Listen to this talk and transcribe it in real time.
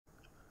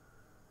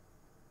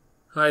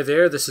Hi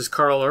there, this is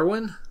Carl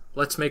Irwin.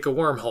 Let's make a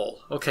wormhole.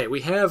 Okay,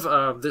 we have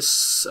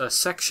this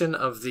section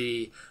of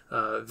the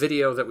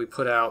video that we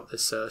put out,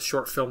 this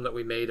short film that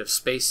we made of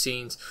space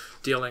scenes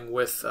dealing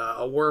with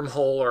a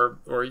wormhole,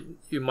 or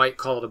you might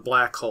call it a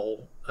black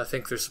hole. I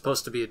think there's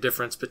supposed to be a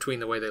difference between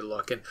the way they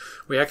look, and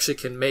we actually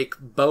can make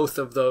both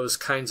of those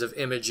kinds of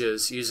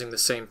images using the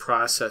same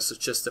process. It's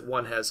just that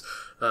one has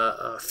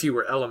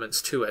fewer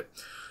elements to it.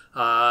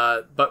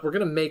 But we're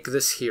going to make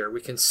this here. We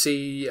can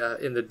see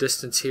in the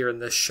distance here in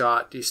this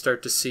shot, you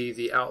start to see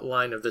the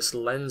outline of this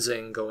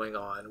lensing going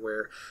on,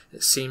 where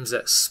it seems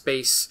that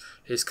space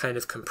is kind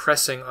of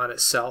compressing on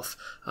itself.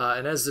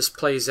 And as this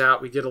plays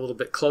out, we get a little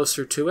bit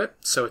closer to it.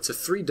 So it's a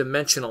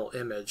three-dimensional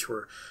image.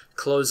 We're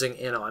closing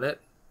in on it.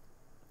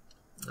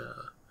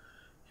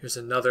 Here's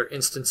another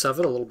instance of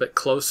it, a little bit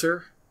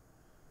closer.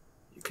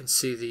 You can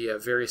see the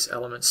various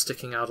elements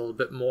sticking out a little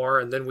bit more,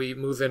 and then we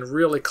move in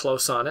really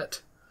close on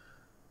it.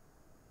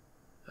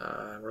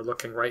 We're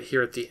looking right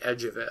here at the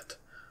edge of it.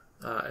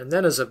 And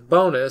then as a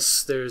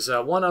bonus, there's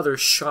one other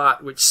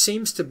shot which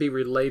seems to be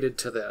related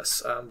to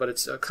this, but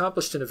it's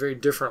accomplished in a very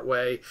different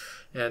way,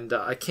 and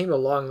I came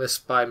along this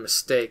by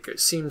mistake.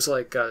 It seems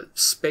like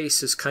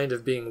space is kind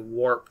of being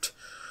warped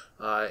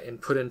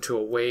and put into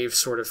a wave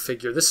sort of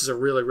figure. This is a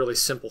really, really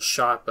simple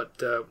shot, but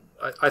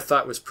I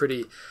thought was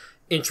pretty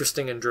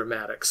interesting and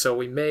dramatic. So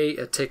we may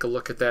take a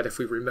look at that if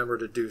we remember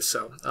to do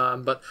so.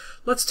 But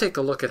let's take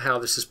a look at how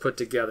this is put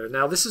together.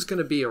 Now this is going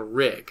to be a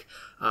rig.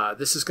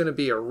 This is going to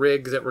be a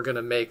rig that we're going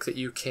to make that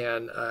you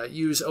can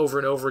use over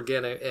and over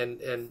again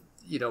and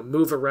you know,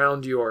 move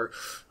around your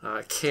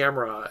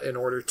camera in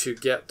order to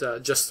get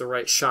just the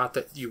right shot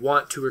that you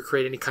want to, or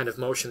create any kind of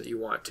motion that you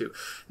want to.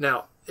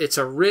 Now, it's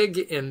a rig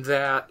in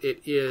that it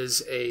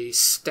is a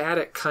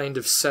static kind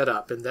of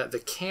setup, in that the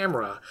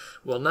camera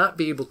will not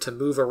be able to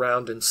move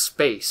around in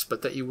space,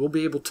 but that you will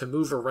be able to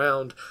move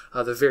around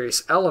the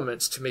various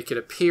elements to make it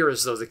appear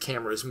as though the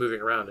camera is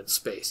moving around in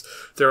space.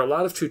 There are a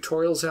lot of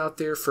tutorials out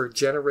there for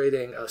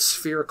generating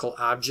spherical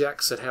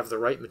objects that have the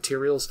right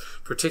materials,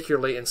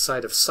 particularly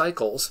inside of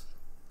cycles.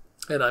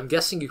 And I'm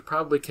guessing you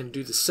probably can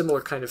do the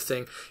similar kind of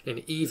thing in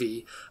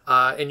Eevee.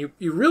 And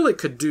you really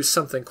could do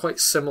something quite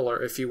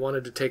similar if you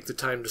wanted to take the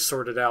time to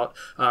sort it out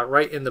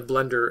right in the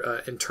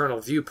Blender internal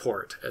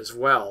viewport as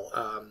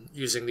well,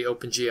 using the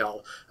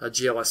OpenGL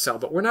GLSL.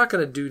 But we're not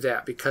going to do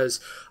that, because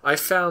I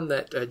found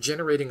that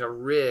generating a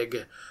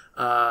rig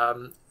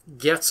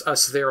gets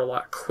us there a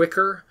lot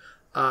quicker.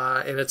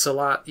 And it's a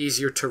lot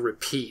easier to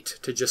repeat,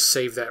 to just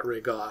save that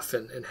rig off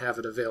and have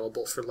it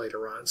available for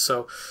later on.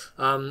 So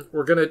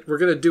we're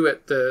gonna do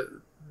it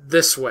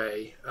this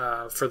way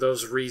for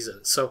those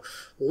reasons. So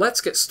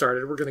let's get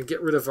started. We're going to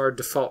get rid of our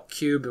default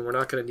cube, and we're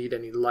not going to need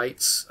any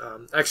lights.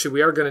 Actually,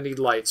 we are going to need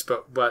lights,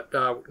 but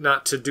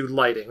not to do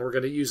lighting. We're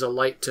going to use a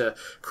light to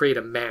create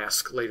a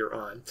mask later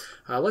on.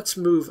 Let's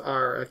move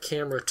our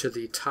camera to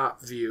the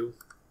top view.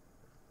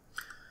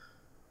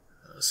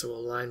 So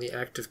we'll align the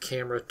active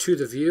camera to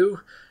the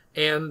view,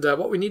 and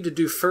what we need to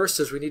do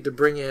first is we need to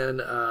bring in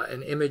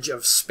an image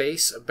of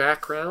space, a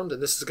background, and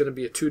this is going to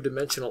be a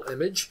two-dimensional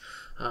image.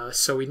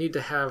 So we need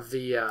to have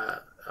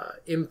the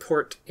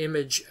import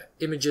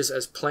images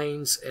as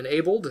planes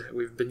enabled.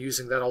 We've been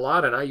using that a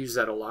lot, and I use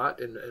that a lot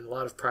in a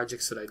lot of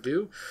projects that I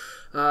do.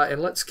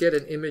 And let's get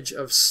an image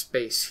of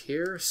space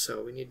here.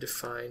 So we need to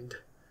find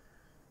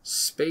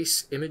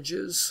space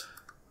images,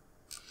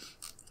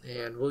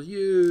 and we'll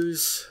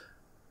use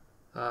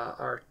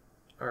our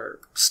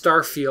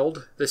star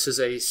field. This is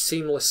a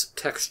seamless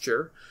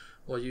texture.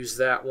 We'll use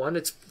that one.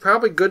 It's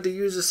probably good to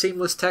use a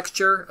seamless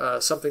texture,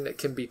 something that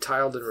can be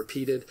tiled and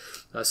repeated,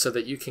 so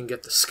that you can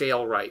get the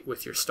scale right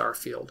with your star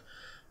field.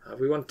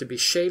 We want it to be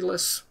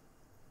shadeless.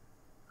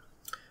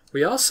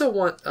 We also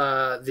want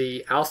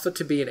the alpha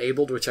to be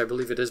enabled, which I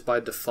believe it is by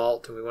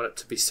default, and we want it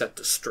to be set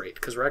to straight,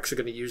 because we're actually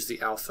going to use the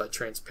alpha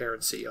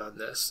transparency on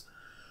this.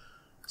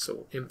 So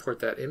we'll import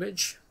that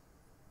image.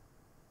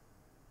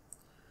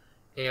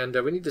 And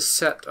we need to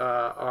set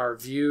our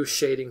view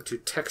shading to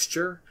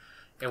texture,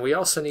 and we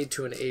also need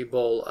to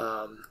enable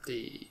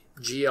the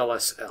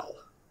GLSL.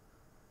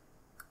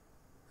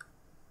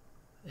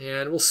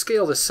 And we'll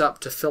scale this up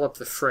to fill up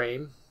the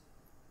frame.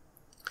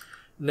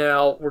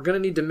 Now we're going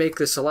to need to make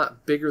this a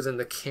lot bigger than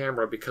the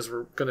camera, because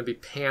we're going to be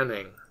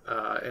panning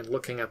and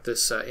looking at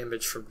this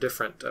image from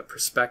different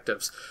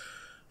perspectives.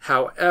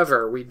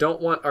 However, we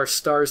don't want our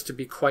stars to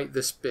be quite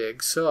this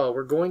big, so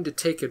we're going to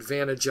take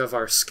advantage of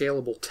our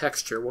scalable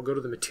texture. We'll go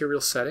to the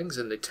material settings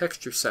and the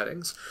texture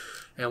settings,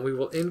 and we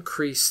will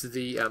increase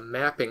the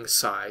mapping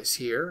size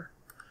here.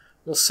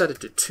 We'll set it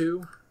to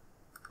 2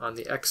 on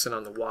the X and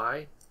on the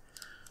Y.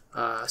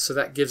 So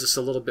that gives us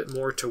a little bit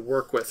more to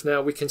work with.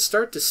 Now we can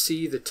start to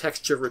see the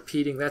texture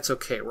repeating. That's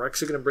okay. We're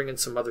actually going to bring in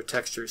some other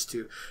textures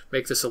to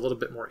make this a little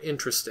bit more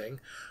interesting.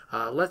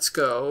 Let's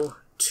go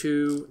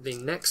to the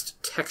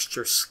next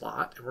texture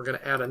slot, and we're going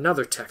to add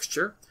another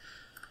texture,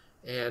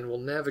 and we'll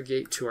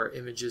navigate to our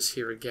images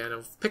here again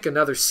and pick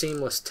another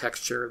seamless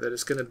texture that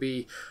is going to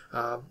be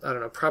I don't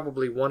know,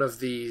 probably one of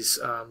these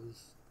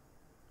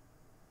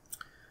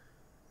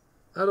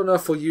I don't know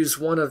if we'll use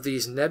one of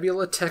these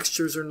nebula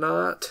textures or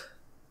not.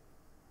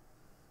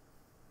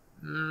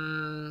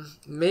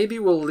 Maybe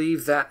we'll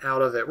leave that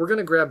out of it. We're going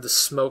to grab the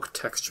smoke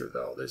texture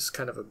though. There's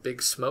kind of a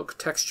big smoke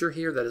texture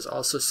here that is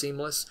also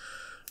seamless.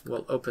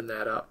 We'll open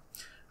that up.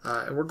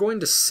 And we're going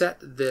to set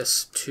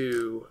this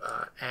to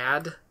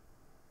add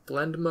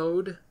blend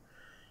mode.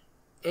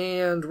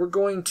 And we're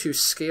going to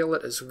scale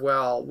it as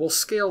well. We'll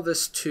scale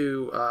this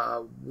to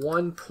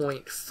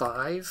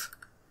 1.5.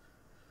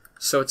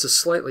 So it's a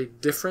slightly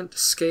different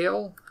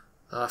scale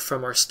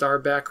from our star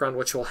background,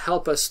 which will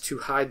help us to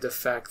hide the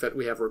fact that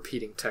we have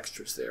repeating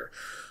textures there.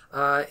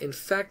 In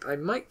fact, I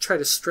might try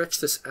to stretch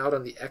this out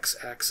on the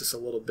x-axis a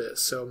little bit.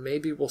 So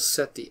maybe we'll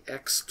set the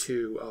x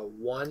to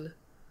 1,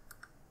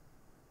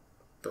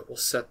 but we'll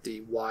set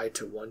the y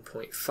to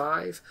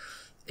 1.5.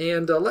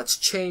 And let's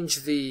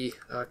change the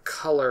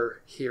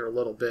color here a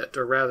little bit,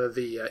 or rather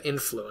the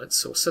influence.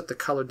 So we'll set the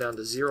color down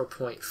to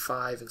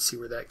 0.5 and see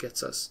where that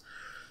gets us.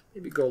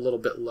 Maybe go a little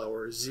bit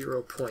lower,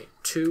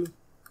 0.2.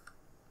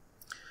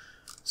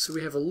 So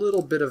we have a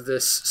little bit of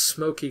this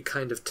smoky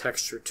kind of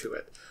texture to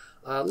it.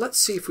 Let's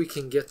see if we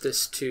can get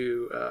this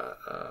to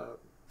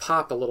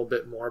pop a little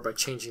bit more by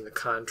changing the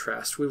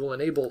contrast. We will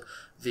enable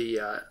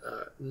the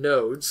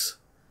nodes.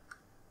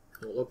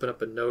 We'll open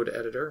up a node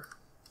editor.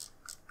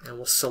 And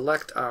we'll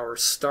select our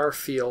star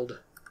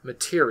field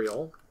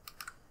material,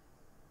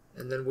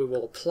 and then we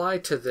will apply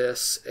to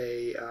this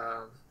a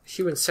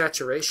hue and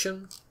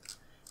saturation.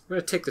 We're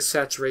going to take the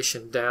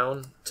saturation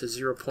down to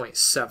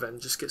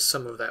 0.7, just get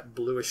some of that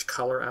bluish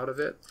color out of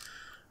it.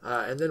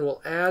 And then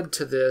we'll add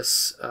to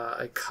this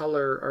a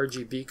color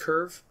RGB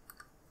curve.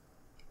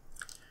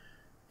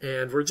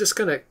 And we're just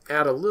going to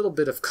add a little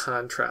bit of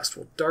contrast.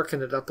 We'll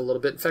darken it up a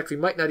little bit. In fact, we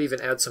might not even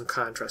add some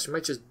contrast. We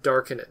might just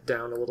darken it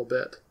down a little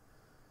bit.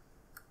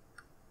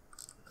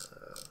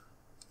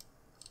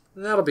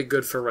 And that'll be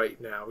good for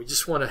right now. We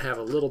just want to have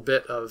a little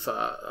bit of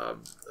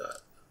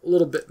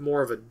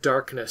more of a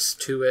darkness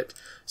to it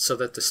so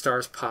that the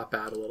stars pop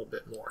out a little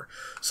bit more.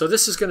 So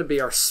this is going to be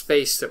our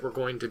space that we're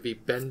going to be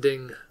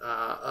bending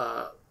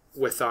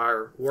with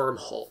our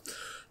wormhole.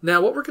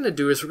 Now what we're going to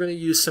do is we're going to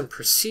use some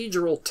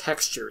procedural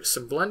textures,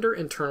 some Blender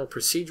internal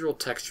procedural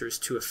textures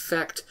to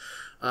affect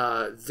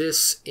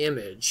this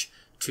image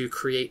to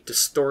create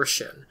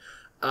distortion.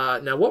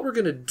 Now what we're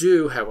going to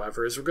do,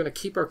 however, is we're going to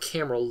keep our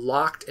camera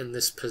locked in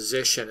this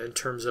position in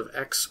terms of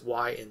X,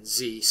 Y, and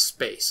Z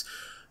space.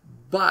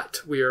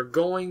 But we are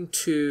going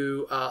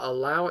to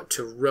allow it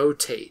to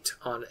rotate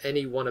on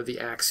any one of the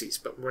axes,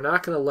 but we're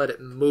not going to let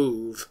it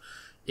move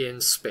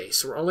in space.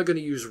 So we're only going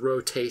to use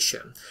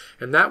rotation.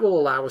 And that will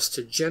allow us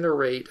to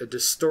generate a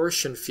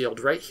distortion field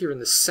right here in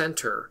the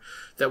center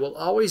that will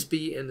always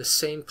be in the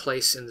same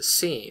place in the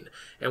scene.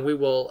 And we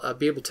will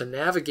be able to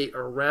navigate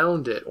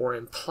around it or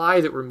imply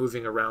that we're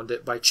moving around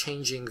it by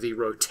changing the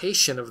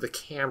rotation of the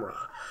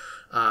camera.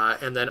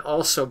 And then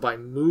also by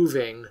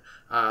moving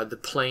the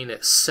plane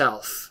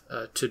itself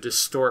to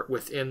distort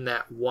within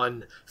that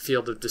one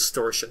field of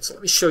distortion. So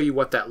let me show you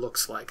what that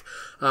looks like.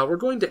 We're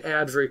going to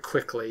add very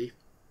quickly,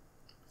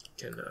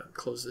 can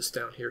close this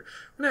down here,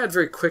 we're going to add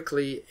very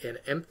quickly an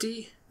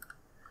empty,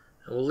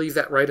 and we'll leave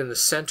that right in the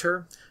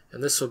center.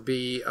 And this will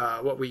be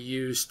what we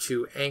use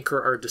to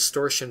anchor our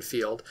distortion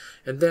field.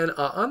 And then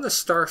on the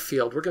star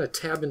field, we're going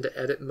to tab into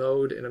edit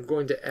mode, and I'm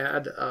going to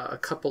add a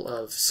couple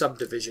of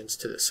subdivisions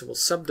to this. So we'll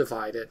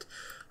subdivide it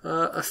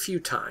a few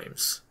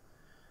times,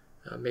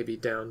 maybe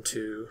down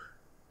to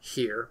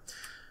here.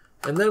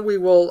 And then we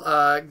will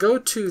go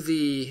to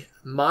the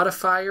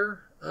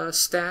modifier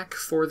stack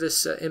for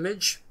this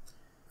image.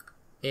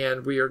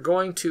 And we are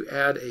going to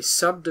add a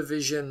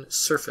subdivision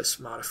surface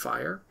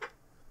modifier.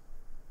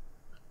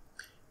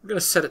 We're going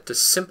to set it to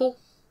simple,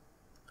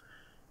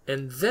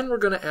 and then we're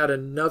going to add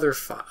another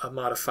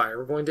modifier.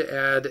 We're going to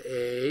add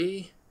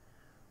a,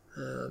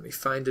 let me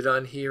find it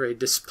on here, a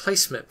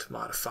displacement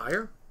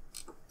modifier.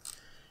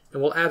 And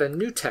we'll add a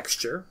new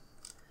texture.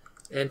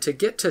 And to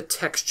get to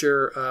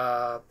texture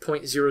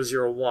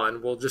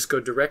 0.001, we'll just go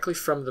directly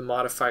from the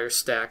modifier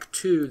stack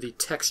to the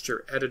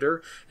texture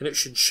editor, and it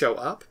should show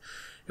up.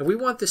 And we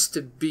want this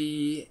to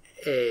be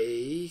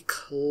a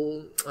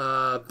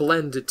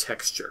blend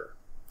texture.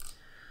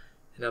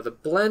 Now the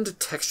blend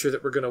texture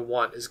that we're going to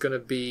want is going to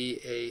be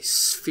a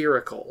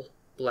spherical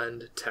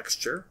blend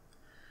texture.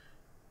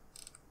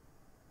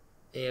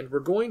 And we're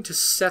going to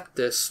set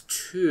this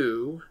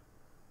to,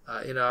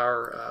 in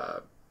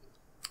our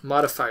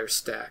modifier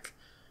stack,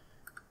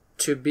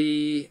 to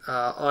be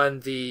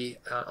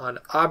on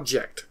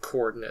object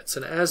coordinates.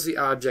 And as the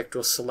object,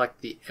 we'll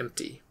select the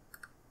empty.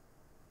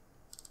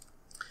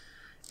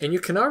 And you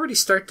can already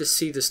start to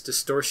see this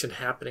distortion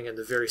happening in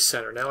the very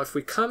center. Now if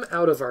we come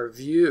out of our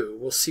view,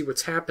 we'll see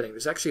what's happening.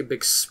 There's actually a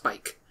big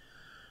spike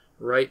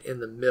right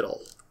in the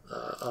middle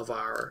of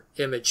our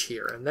image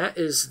here. And that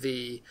is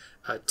the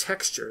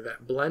texture,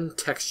 that blend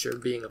texture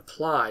being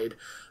applied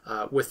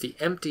with the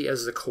empty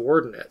as the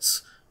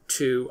coordinates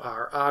to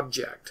our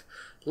object.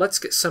 Let's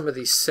get some of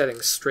these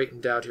settings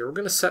straightened out here. We're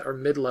going to set our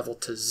mid-level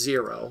to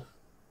 0.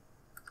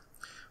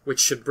 which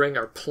should bring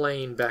our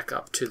plane back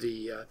up to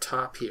the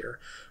top here.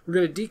 We're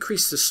going to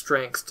decrease the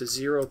strength to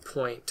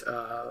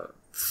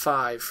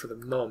 0.5 for the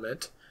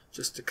moment,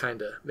 just to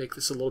kind of make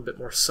this a little bit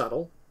more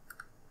subtle.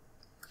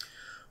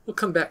 We'll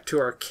come back to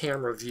our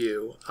camera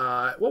view.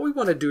 What we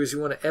want to do is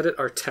we want to edit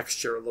our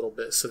texture a little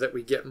bit so that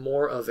we get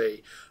more of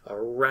a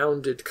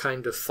rounded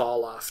kind of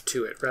fall off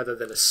to it rather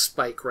than a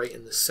spike right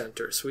in the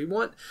center. So we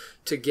want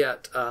to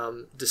get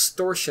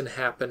distortion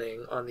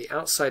happening on the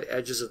outside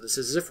edges of this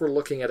as if we're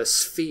looking at a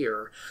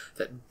sphere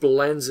that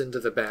blends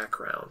into the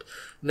background.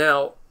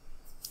 Now,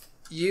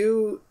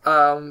 you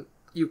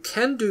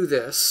can do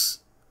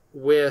this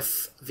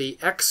with the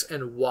X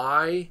and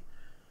Y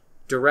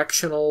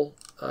directional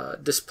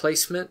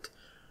displacement,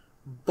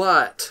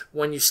 but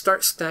when you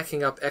start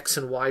stacking up X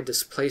and Y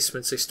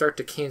displacements, they start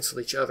to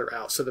cancel each other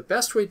out. So the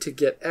best way to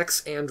get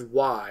X and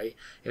Y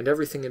and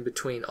everything in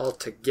between all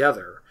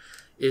together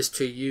is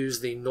to use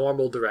the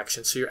normal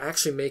direction. So you're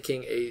actually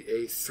making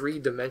a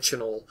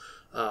three-dimensional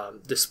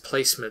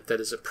displacement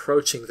that is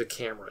approaching the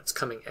camera. It's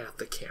coming at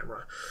the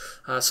camera.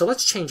 So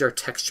let's change our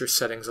texture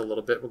settings a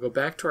little bit. We'll go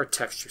back to our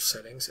texture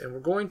settings, and we're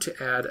going to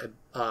add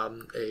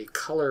a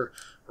color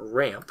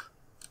ramp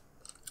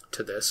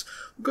to this.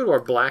 We'll go to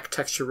our black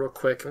texture real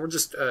quick, and we'll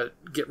just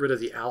get rid of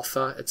the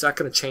alpha. It's not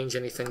going to change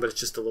anything, but it's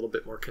just a little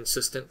bit more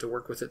consistent to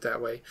work with it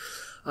that way.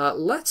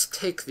 Let's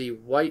take the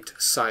white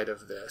side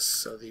of this,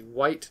 so the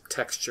white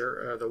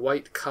texture, or the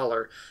white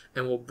color,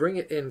 and we'll bring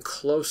it in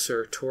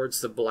closer towards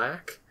the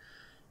black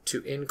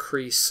to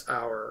increase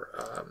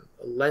our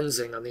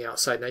lensing on the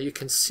outside. Now you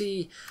can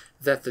see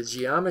that the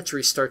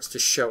geometry starts to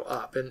show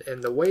up,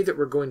 and the way that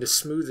we're going to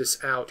smooth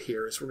this out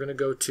here is we're going to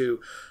go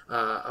to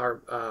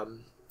our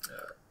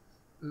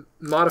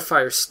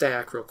modifier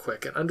stack real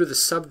quick, and under the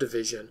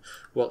subdivision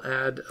we'll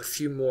add a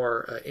few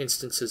more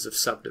instances of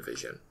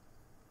subdivision.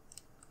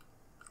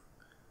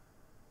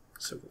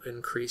 So we'll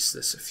increase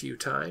this a few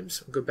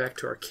times. We'll go back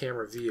to our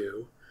camera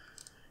view.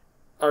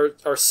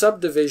 Our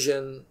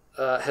subdivision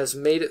has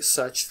made it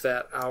such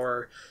that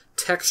our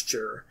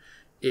texture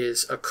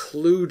is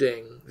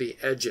occluding the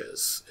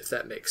edges, if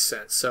that makes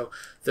sense. So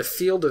the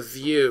field of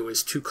view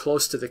is too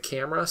close to the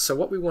camera. So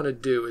what we want to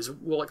do is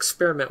we'll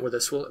experiment with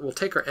this. We'll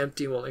take our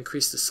empty and we'll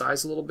increase the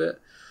size a little bit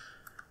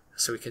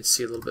so we can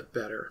see a little bit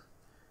better.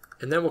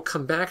 And then we'll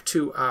come back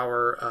to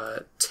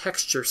our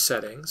texture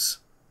settings,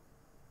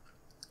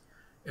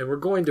 and we're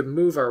going to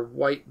move our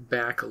white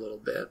back a little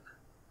bit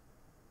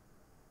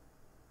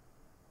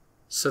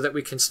so that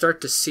we can start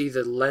to see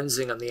the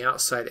lensing on the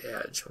outside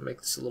edge. We'll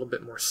make this a little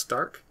bit more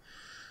stark.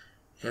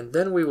 And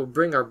then we will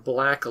bring our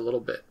black a little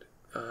bit.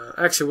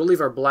 Actually, we'll leave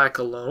our black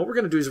alone. What we're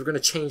going to do is we're going to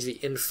change the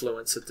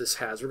influence that this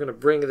has. We're going to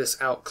bring this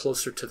out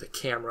closer to the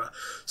camera.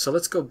 So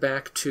let's go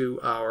back to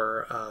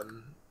our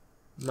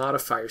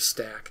modifier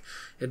stack.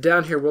 And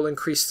down here we'll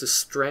increase the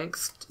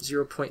strength to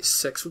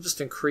 0.6. We'll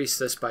just increase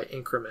this by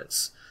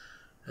increments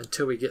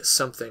until we get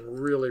something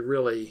really,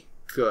 really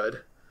good.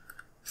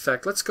 In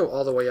fact, let's go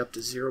all the way up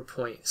to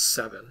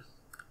 0.7.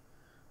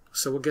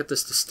 So we'll get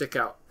this to stick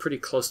out pretty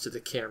close to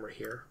the camera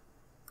here.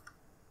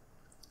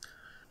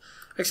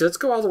 Actually, let's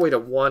go all the way to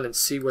 1 and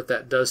see what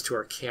that does to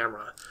our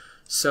camera.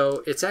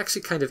 So it's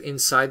actually kind of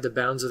inside the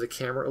bounds of the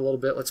camera a little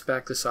bit. Let's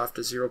back this off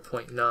to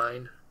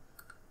 0.9.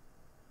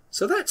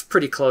 So that's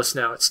pretty close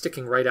now. It's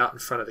sticking right out in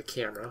front of the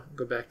camera.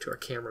 We'll go back to our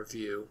camera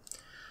view.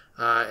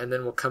 And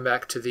then we'll come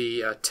back to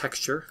the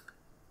texture.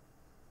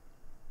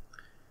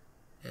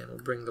 And we'll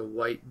bring the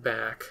white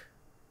back.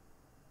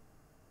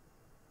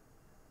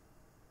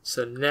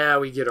 So now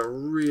we get a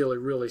really,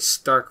 really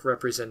stark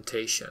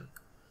representation.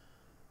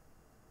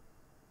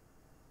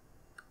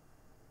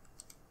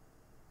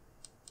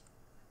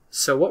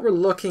 So what we're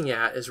looking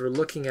at is we're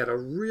looking at a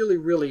really,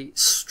 really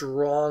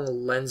strong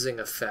lensing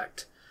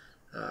effect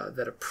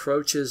that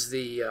approaches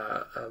the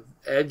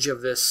edge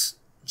of this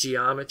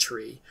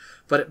geometry,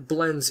 but it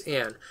blends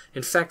in.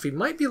 In fact, we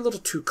might be a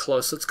little too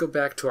close. Let's go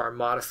back to our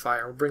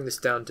modifier. We'll bring this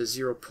down to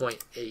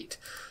 0.8.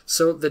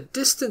 So the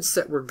distance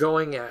that we're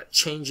going at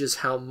changes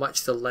how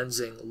much the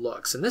lensing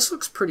looks. And this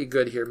looks pretty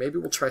good here. Maybe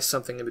we'll try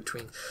something in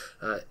between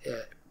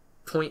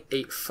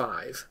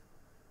 0.85.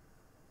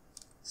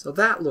 So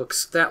that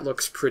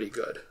looks pretty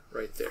good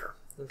right there.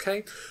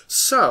 Okay,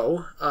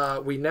 so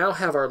we now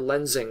have our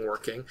lensing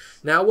working.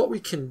 Now what we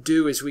can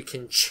do is we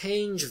can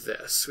change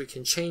this. We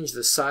can change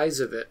the size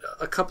of it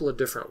a couple of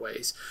different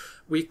ways.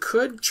 We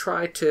could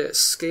try to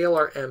scale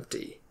our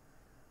empty.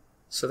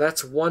 So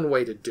that's one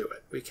way to do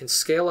it. We can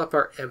scale up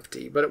our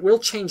empty, but it will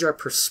change our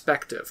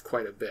perspective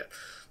quite a bit.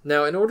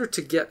 Now, in order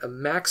to get a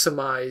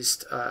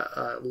maximized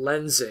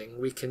lensing,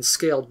 we can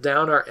scale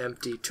down our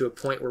empty to a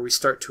point where we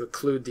start to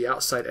occlude the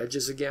outside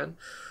edges again.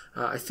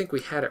 I think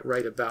we had it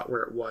right about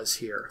where it was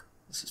here.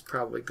 This is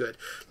probably good.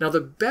 Now,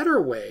 the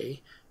better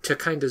way to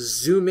kind of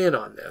zoom in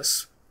on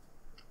this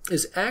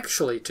is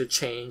actually to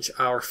change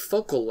our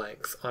focal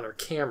length on our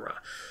camera.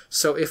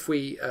 So if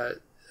we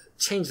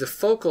change the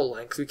focal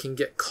length, we can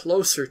get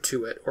closer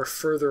to it or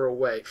further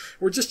away.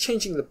 We're just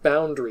changing the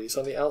boundaries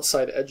on the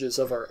outside edges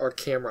of our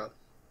camera.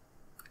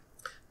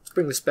 Let's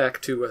bring this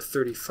back to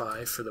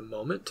 35 for the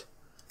moment.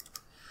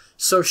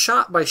 So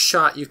shot by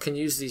shot, you can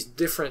use these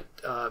different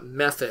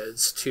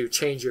methods to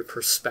change your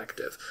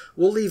perspective.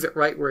 We'll leave it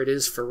right where it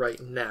is for right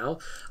now.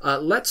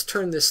 Let's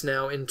turn this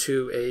now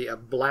into a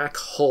black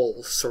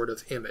hole sort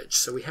of image.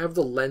 So we have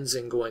the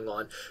lensing going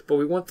on, but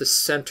we want the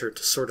center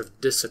to sort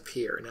of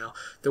disappear. Now,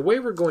 the way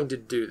we're going to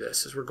do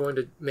this is we're going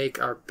to make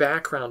our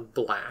background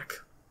black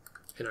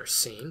in our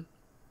scene.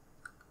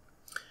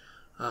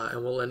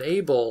 And we'll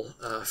enable,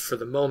 for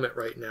the moment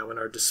right now in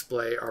our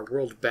display, our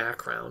world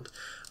background.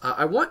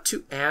 I want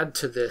to add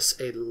to this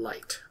a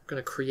light. I'm going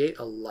to create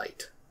a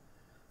light,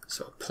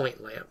 so a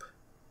point lamp.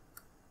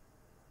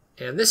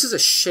 And this is a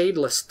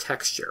shadeless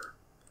texture,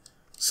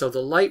 so the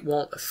light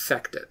won't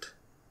affect it.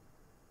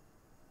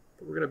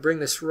 But we're going to bring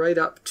this right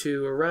up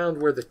to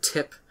around where the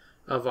tip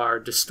of our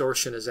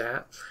distortion is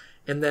at.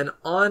 And then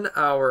on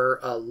our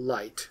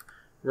light,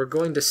 we're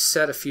going to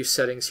set a few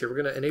settings here.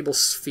 We're going to enable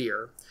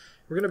sphere.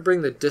 We're going to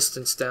bring the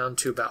distance down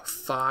to about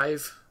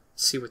 5,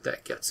 see what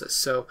that gets us.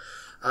 So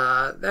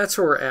that's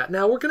where we're at.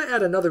 Now we're going to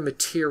add another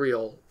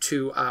material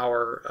to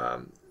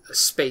our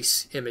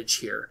space image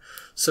here.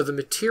 So the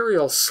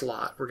material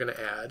slot we're going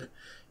to add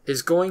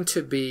is going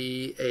to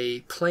be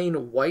a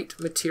plain white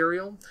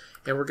material,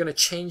 and we're going to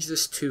change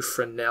this to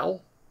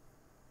Fresnel.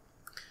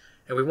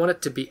 And we want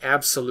it to be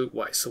absolute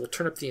white. So we'll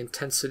turn up the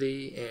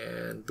intensity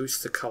and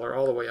boost the color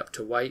all the way up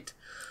to white.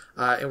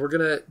 And we're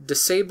going to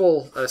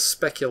disable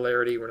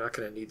specularity. We're not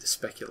going to need the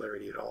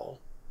specularity at all.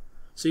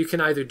 So you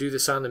can either do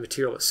this on the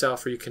material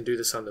itself or you can do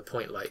this on the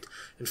point light.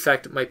 In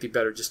fact, it might be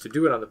better just to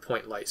do it on the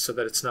point light so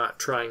that it's not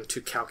trying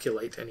to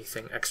calculate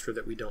anything extra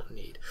that we don't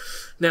need.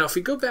 Now, if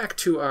we go back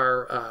to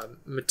our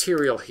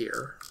material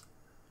here,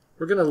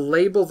 we're going to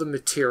label the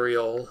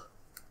material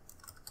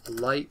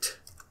light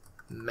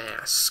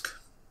mask.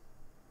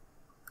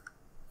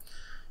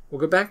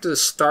 We'll go back to the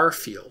star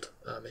field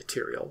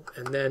material,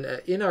 and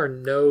then in our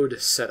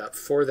node setup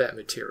for that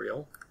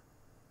material,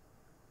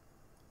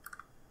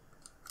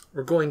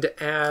 we're going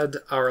to add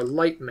our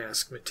light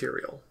mask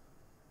material.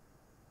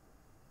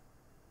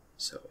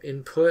 So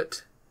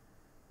input,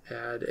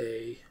 add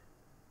a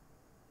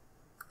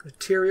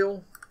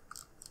material,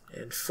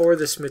 and for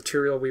this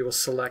material we will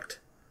select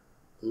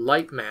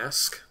light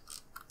mask.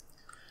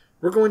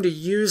 We're going to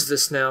use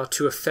this now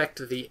to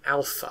affect the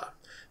alpha.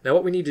 Now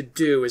what we need to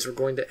do is we're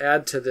going to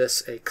add to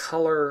this a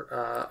color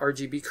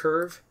RGB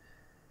curve,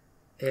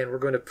 and we're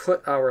going to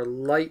put our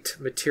light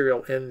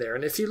material in there.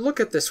 And if you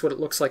look at this, what it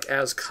looks like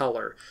as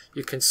color,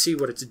 you can see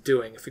what it's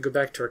doing. If we go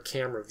back to our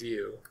camera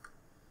view,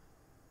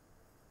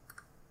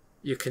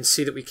 you can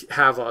see that we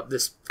have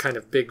this kind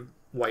of big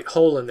white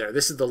hole in there.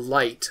 This is the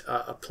light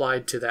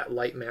applied to that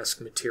light mask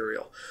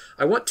material.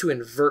 I want to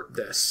invert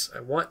this. I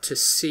want to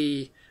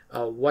see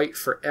white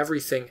for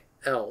everything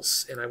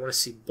else, and I want to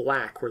see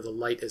black where the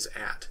light is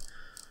at.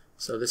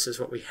 So this is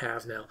what we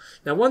have now.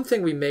 Now one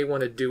thing we may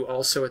want to do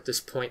also at this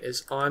point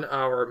is on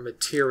our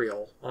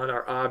material, on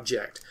our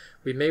object,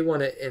 we may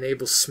want to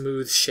enable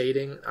smooth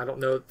shading. I don't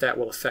know if that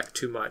will affect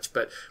too much,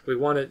 but we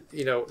want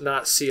to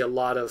not see a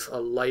lot of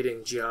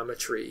lighting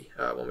geometry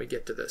when we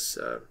get to this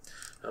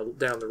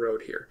down the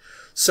road here.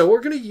 So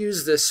we're going to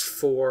use this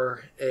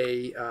for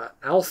a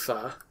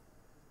alpha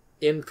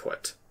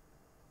input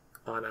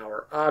on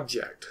our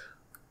object.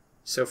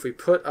 So if we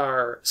put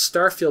our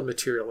starfield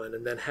material in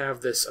and then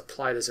have this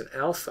applied as an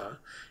alpha,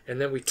 and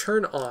then we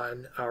turn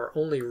on our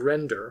only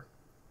render,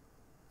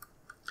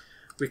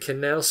 we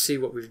can now see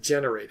what we've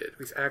generated.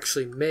 We've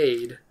actually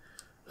made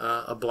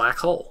a black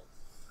hole.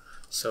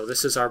 So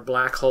this is our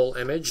black hole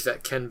image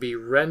that can be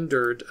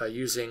rendered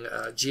using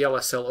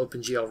GLSL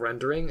OpenGL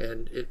rendering,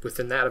 and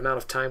within that amount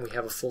of time we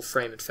have a full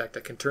frame. In fact,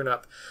 I can turn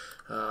up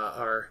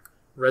our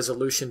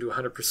resolution to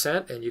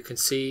 100%, and you can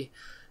see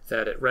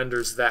that it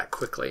renders that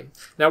quickly.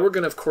 Now we're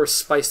going to, of course,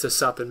 spice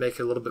this up and make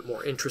it a little bit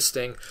more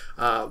interesting.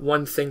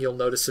 One thing you'll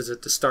notice is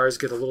that the stars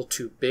get a little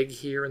too big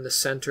here in the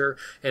center,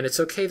 and it's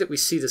okay that we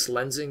see this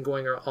lensing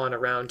going on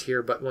around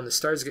here, but when the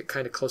stars get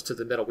kind of close to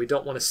the middle, we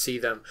don't want to see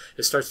them.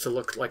 It starts to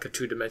look like a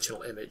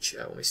two-dimensional image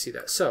when we see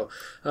that. So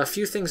a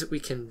few things that we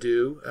can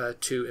do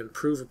to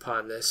improve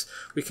upon this.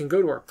 We can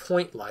go to our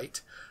point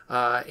light,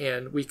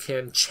 and we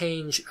can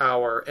change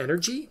our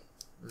energy,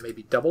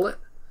 maybe double it,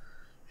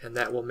 and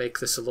that will make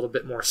this a little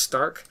bit more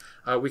stark.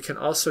 We can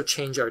also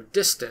change our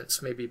distance,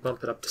 maybe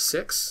bump it up to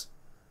 6,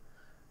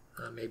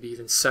 maybe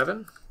even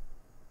 7.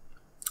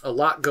 A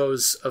lot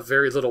goes a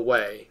very little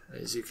way,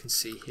 as you can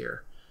see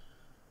here.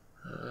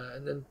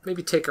 And then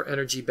maybe take our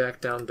energy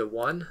back down to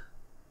 1.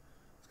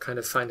 Kind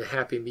of find a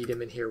happy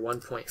medium in here,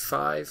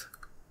 1.5.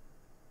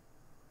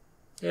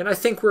 And I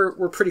think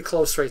we're pretty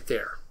close right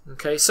there.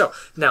 Okay, so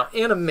now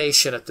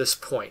animation at this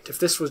point. If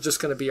this was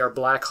just going to be our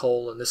black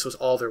hole and this was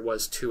all there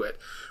was to it,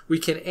 we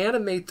can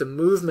animate the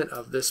movement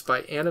of this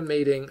by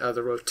animating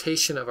the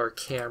rotation of our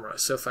camera.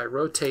 So if I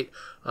rotate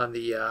on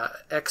the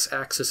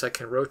x-axis, I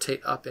can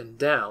rotate up and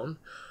down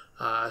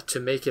to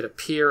make it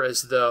appear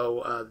as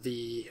though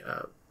the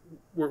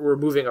we're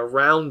moving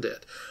around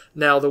it.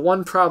 Now, the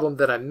one problem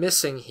that I'm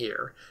missing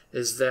here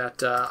is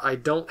that I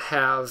don't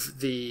have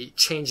the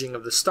changing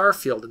of the star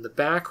field in the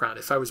background.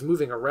 If I was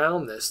moving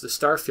around this, the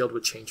star field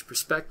would change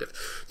perspective.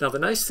 Now, the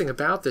nice thing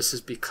about this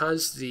is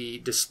because the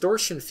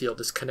distortion field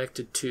is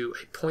connected to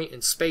a point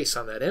in space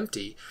on that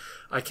empty,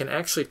 I can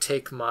actually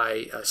take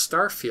my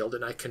star field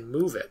and I can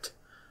move it,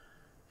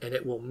 and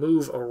it will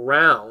move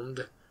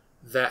around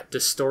that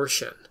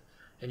distortion.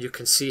 And you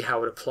can see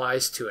how it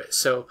applies to it.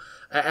 So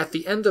at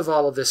the end of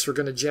all of this, we're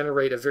going to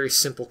generate a very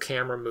simple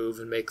camera move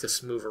and make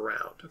this move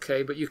around.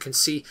 Okay, but you can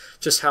see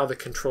just how the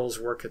controls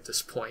work at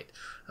this point.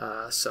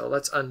 So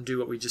let's undo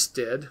what we just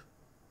did.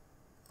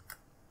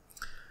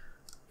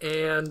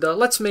 And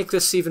let's make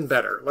this even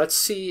better. Let's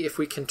see if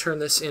we can turn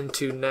this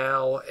into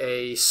now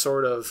a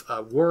sort of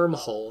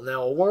wormhole.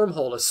 Now, a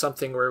wormhole is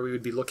something where we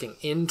would be looking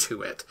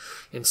into it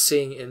and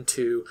seeing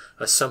into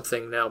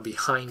something now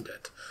behind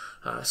it.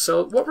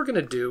 So what we're going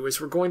to do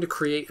is we're going to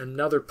create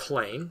another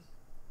plane.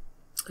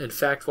 In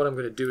fact, what I'm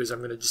going to do is I'm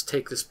going to just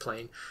take this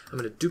plane, I'm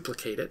going to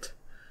duplicate it,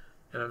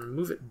 and I'm going to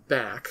move it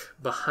back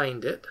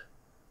behind it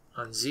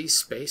on Z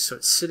space, so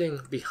it's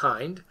sitting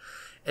behind.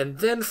 And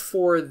then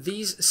for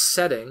these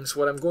settings,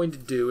 what I'm going to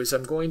do is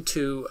I'm going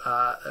to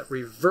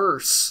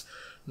reverse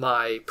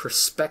my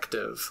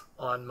perspective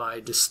on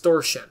my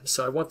distortion.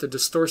 So I want the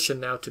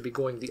distortion now to be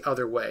going the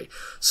other way.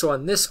 So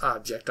on this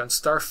object, on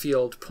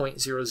starfield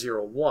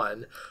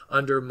 0.001,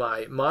 under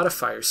my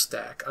modifier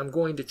stack, I'm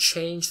going to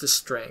change the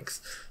strength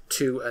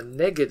to a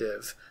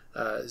negative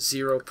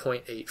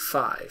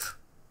 0.85.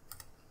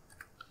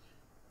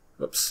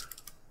 Whoops.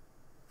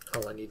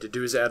 All I need to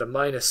do is add a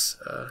minus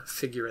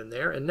figure in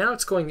there, and now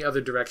it's going the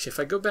other direction. If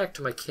I go back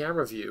to my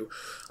camera view,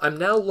 I'm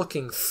now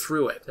looking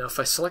through it. Now if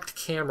I select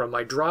camera,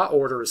 my draw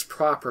order is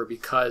proper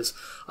because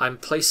I'm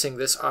placing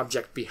this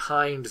object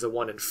behind the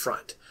one in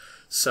front.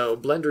 So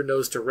Blender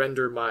knows to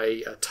render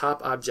my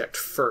top object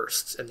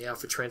first, and the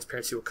alpha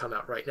transparency will come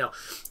out right now.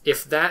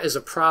 If that is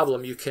a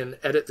problem, you can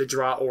edit the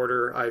draw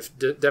order. I've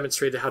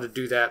demonstrated how to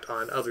do that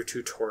on other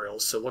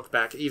tutorials, so look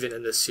back. Even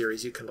in this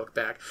series, you can look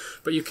back.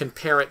 But you can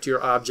parent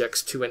your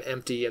objects to an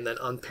empty and then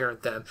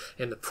unparent them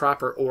in the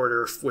proper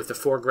order, with the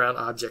foreground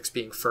objects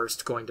being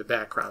first, going to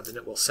background, and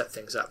it will set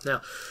things up.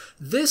 Now,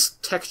 this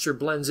texture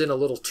blends in a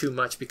little too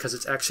much because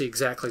it's actually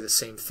exactly the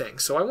same thing.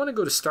 So I want to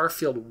go to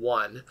Starfield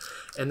 1,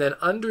 and then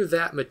under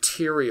that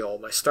material,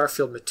 my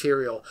starfield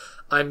material,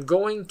 I'm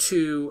going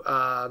to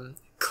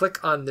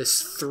click on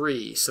this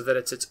 3 so that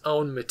it's its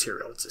own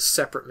material. It's a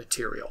separate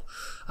material.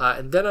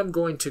 And then I'm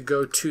going to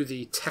go to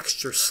the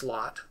texture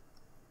slot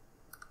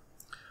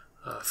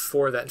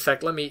for that. In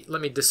fact, let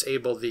me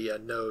disable the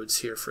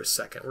nodes here for a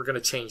second. We're going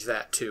to change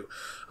that too.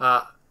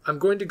 I'm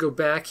going to go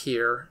back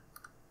here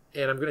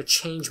and I'm going to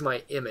change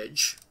my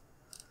image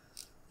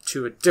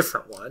to a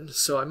different one.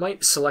 So I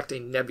might select a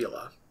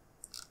nebula.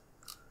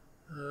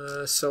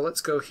 So let's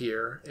go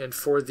here, and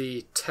for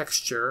the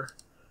texture,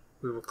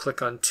 we will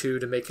click on 2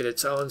 to make it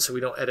its own so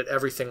we don't edit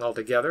everything all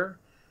together.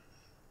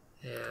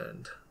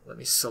 And let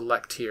me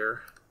select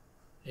here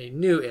a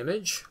new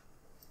image.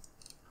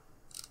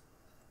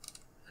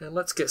 And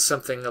let's get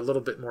something a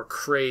little bit more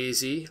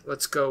crazy.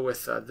 Let's go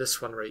with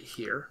this one right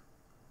here.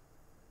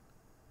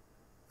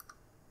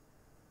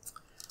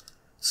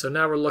 So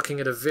now we're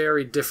looking at a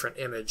very different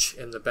image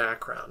in the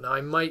background. Now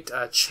I might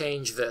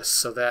change this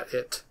so that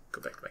it, go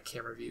back to my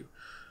camera view,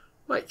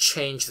 might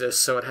change this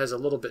so it has a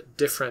little bit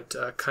different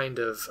kind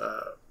of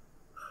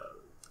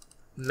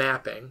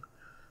mapping.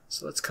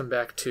 So let's come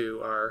back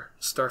to our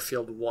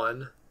Starfield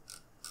 1,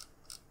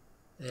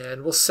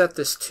 and we'll set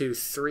this to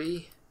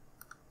 3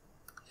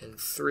 and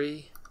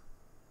 3.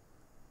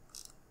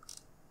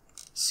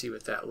 See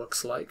what that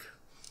looks like.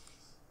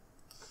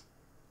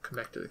 Come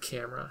back to the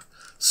camera.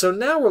 So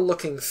now we're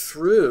looking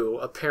through,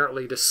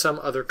 apparently, to some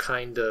other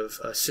kind of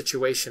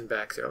situation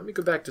back there. Let me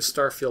go back to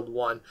Starfield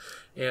 1,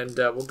 and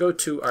we'll go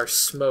to our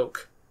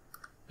smoke,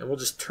 and we'll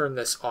just turn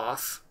this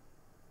off.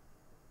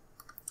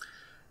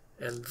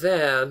 And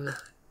then,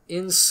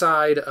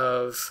 inside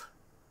of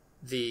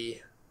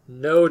the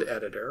node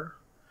editor,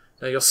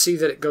 now you'll see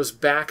that it goes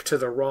back to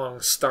the wrong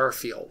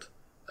starfield.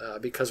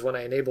 Because when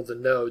I enable the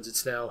nodes,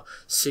 it's now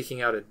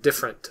seeking out a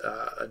different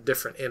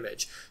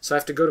image. So I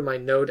have to go to my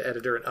node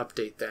editor and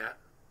update that.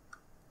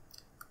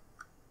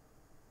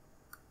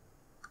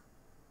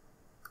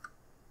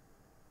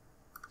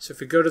 So if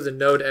we go to the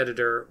node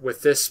editor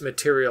with this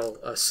material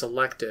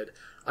selected,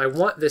 I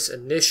want this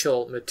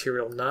initial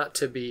material not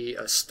to be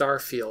a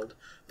starfield,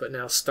 but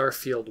now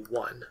starfield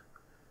 1.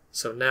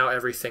 So now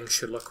everything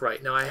should look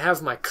right. Now I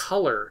have my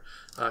color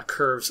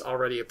curves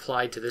already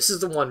applied to this. This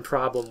is the one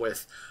problem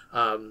with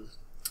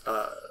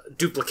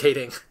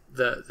duplicating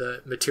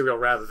the material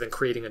rather than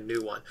creating a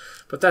new one.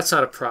 But that's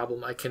not a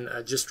problem. I can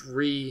just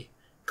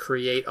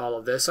recreate all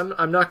of this.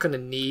 I'm not going to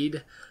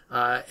need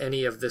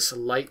any of this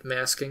light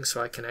masking,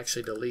 so I can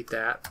actually delete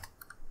that.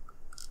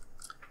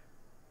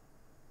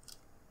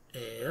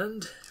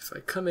 And if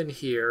I come in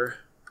here,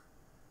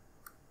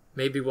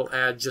 maybe we'll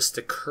add just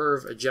a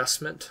curve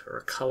adjustment or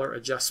a color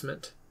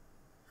adjustment.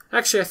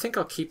 Actually, I think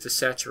I'll keep the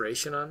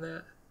saturation on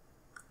that.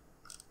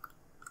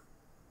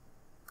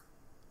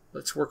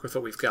 Let's work with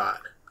what we've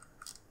got.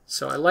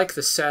 So I like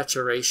the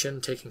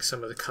saturation, taking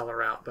some of the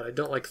color out, but I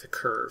don't like the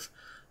curve.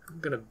 I'm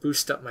going to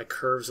boost up my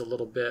curves a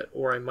little bit,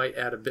 or I might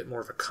add a bit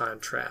more of a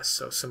contrast,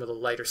 so some of the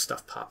lighter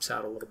stuff pops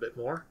out a little bit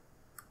more.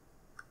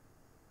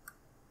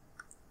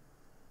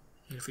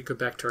 And if we go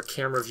back to our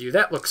camera view,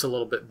 that looks a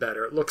little bit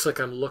better. It looks like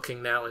I'm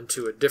looking now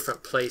into a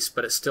different place,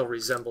 but it still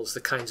resembles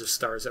the kinds of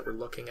stars that we're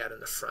looking at in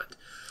the front.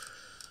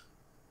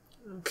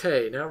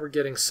 Okay, now we're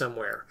getting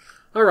somewhere.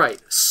 All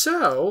right,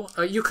 so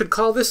you could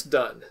call this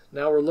done.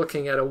 Now we're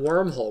looking at a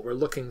wormhole. We're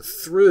looking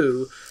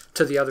through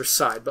to the other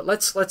side. But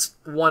let's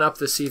one-up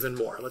this even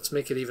more. Let's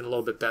make it even a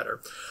little bit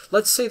better.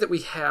 Let's say that we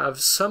have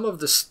some of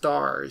the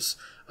stars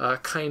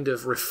kind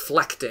of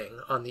reflecting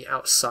on the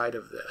outside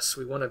of this.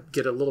 We want to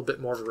get a little bit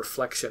more of a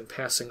reflection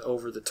passing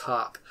over the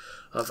top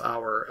of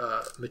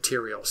our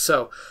material.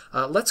 So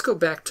let's go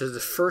back to the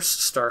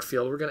first star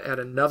field. We're going to add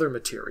another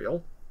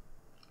material.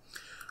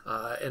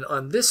 And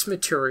on this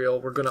material,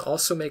 we're going to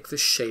also make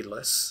this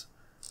shadeless.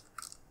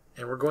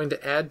 And we're going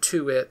to add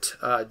to it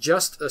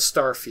just a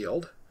star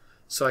field.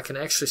 So I can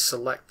actually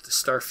select the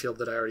star field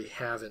that I already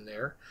have in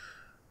there.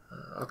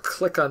 I'll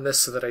click on this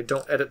so that I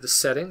don't edit the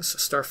settings. So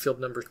star field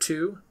number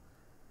 2.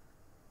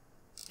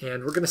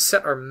 And we're going to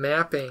set our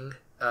mapping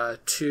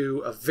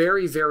to a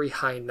very, very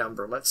high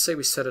number. Let's say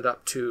we set it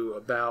up to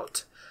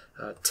about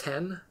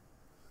 10.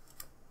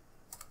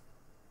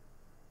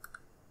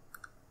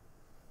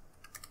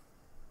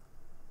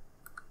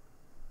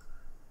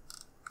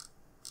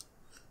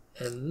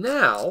 And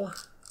now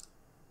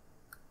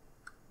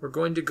we're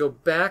going to go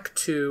back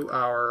to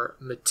our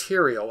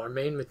material, our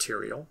main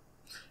material.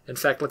 In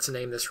fact, let's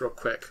name this real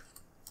quick.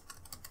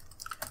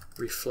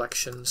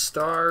 Reflection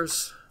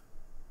stars.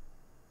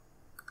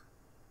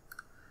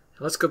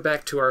 And let's go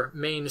back to our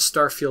main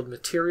star field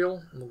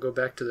material, and we'll go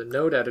back to the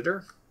node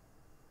editor.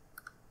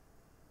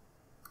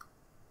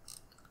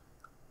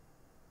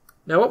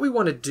 Now what we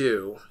want to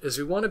do is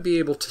we want to be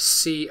able to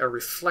see a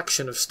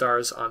reflection of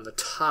stars on the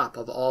top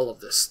of all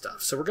of this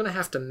stuff. So we're going to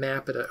have to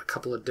map it a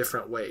couple of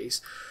different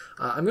ways.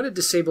 I'm going to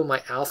disable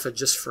my alpha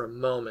just for a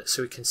moment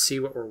so we can see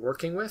what we're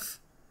working with.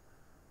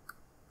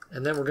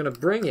 And then we're going to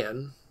bring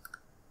in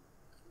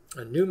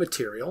a new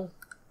material.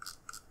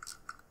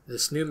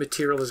 This new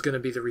material is going to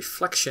be the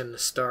reflection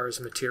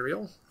stars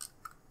material.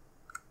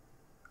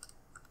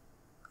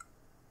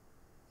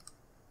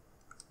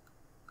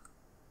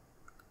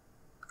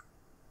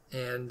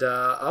 And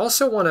I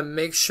also want to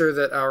make sure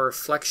that our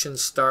reflection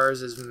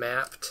stars is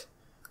mapped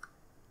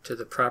to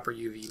the proper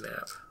UV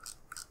map.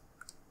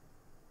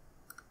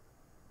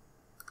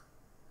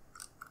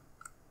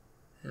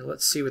 And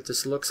let's see what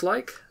this looks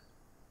like.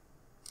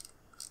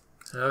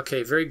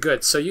 Okay, very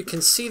good. So you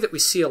can see that we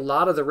see a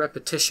lot of the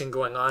repetition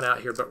going on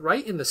out here, but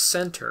right in the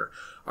center,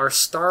 our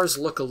stars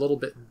look a little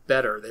bit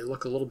better. They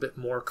look a little bit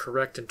more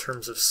correct in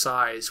terms of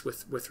size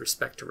with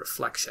respect to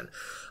reflection.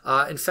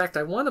 In fact,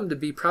 I want them to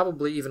be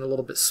probably even a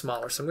little bit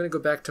smaller. So I'm going to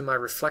go back to my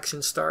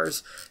reflection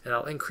stars, and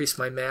I'll increase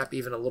my map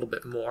even a little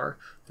bit more.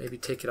 Maybe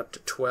take it up to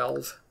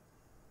 12.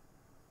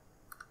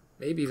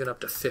 Maybe even up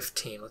to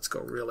 15. Let's go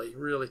really,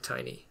 really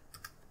tiny.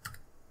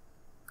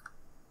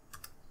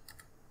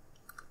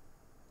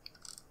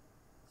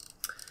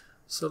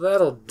 So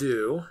that'll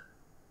do.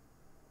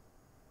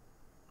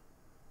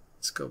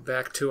 Let's go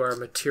back to our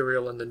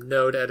material in the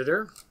node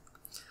editor.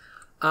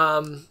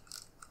 I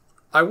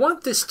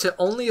want this to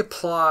only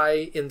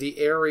apply in the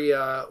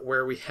area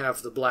where we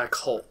have the black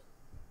hole.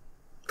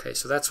 Okay,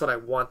 so that's what I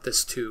want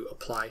this to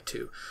apply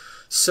to.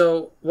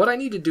 So what I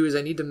need to do is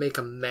I need to make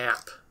a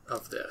map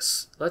of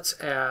this. Let's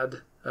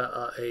add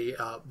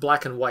a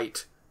black and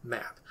white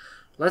map.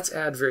 Let's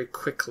add very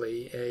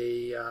quickly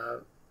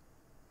a,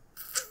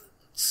 let's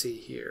see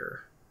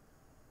here,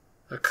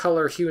 a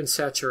color, hue, and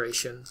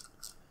saturation.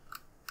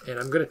 And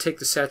I'm going to take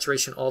the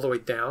saturation all the way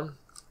down.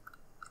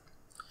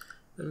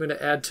 I'm going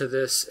to add to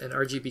this an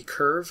RGB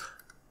curve.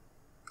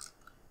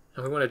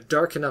 And we want to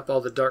darken up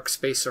all the dark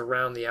space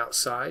around the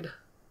outside.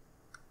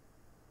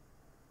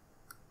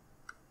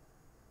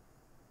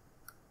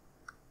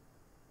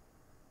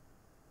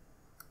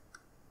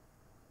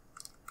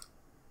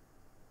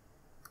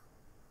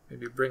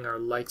 Maybe bring our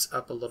lights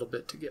up a little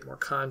bit to get more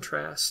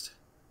contrast.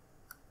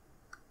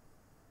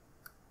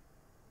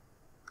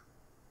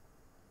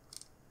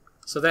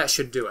 So that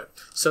should do it.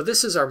 So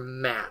this is our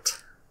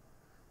matte.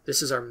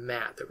 This is our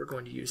matte that we're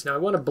going to use. Now I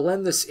want to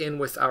blend this in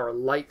with our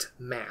light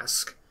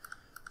mask.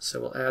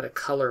 So we'll add a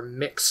color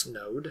mix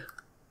node.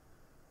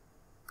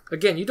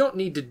 Again, you don't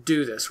need to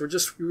do this. We're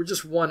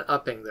just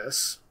one-upping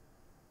this.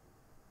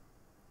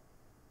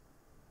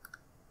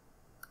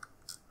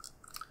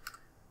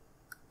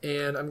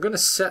 And I'm going to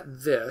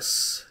set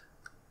this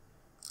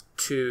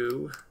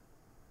to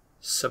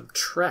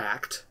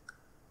subtract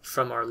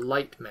from our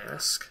light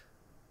mask.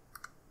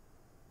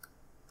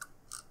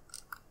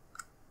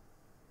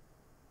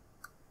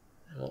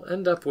 And we'll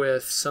end up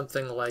with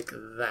something like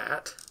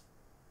that.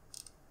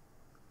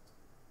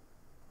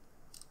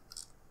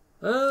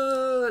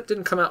 It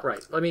didn't come out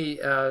right. Let me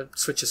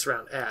switch this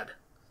around. Add.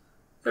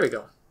 There we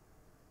go.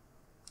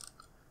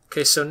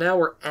 Okay, so now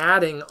we're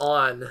adding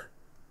on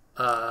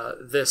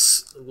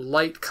this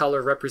light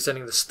color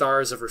representing the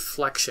stars of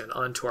reflection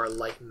onto our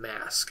light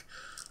mask.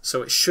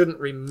 So it shouldn't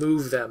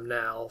remove them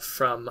now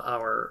from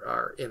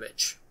our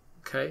image.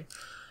 Okay.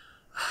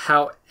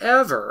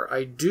 However,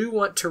 I do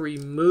want to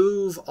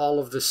remove all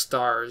of the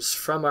stars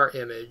from our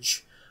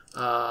image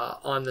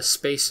on the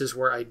spaces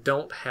where I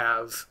don't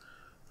have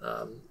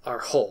our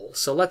hole.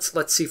 So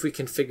let's see if we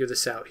can figure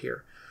this out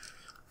here.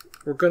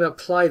 We're going to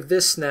apply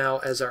this now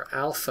as our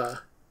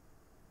alpha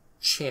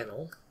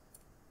channel.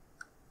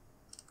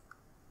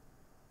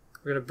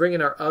 We're going to bring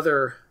in our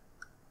other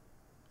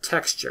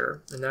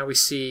texture, and now we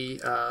see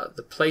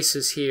the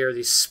places here,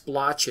 these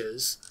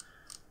splotches,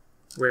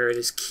 where it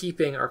is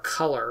keeping our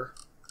color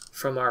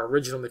from our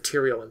original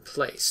material in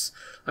place.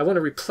 I want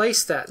to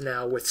replace that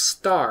now with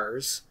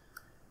stars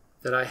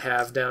that I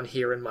have down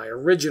here in my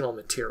original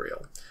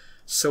material.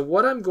 So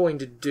what I'm going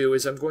to do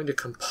is I'm going to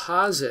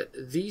composite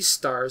these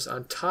stars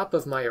on top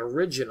of my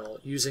original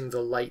using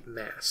the light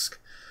mask.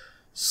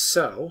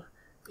 So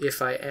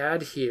if I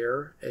add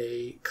here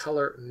a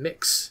color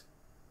mix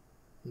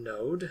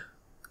node,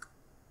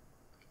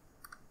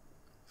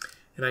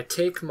 and I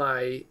take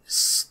my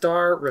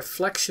star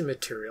reflection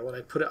material and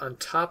I put it on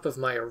top of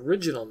my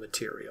original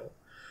material,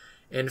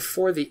 and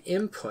for the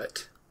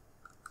input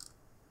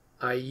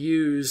I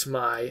use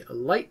my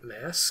light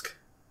mask,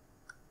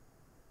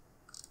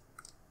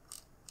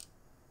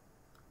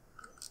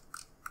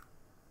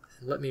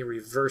 and let me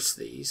reverse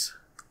these.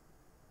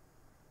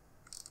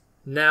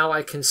 Now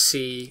I can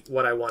see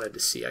what I wanted to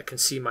see. I can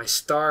see my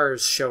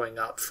stars showing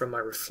up from my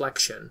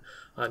reflection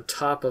on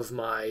top of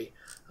my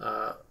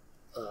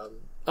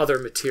other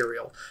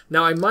material.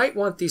 Now I might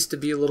want these to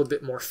be a little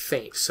bit more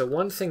faint. So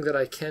one thing that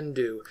I can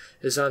do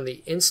is on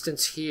the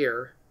instance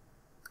here,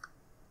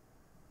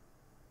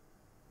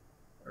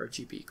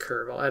 RGB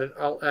curve,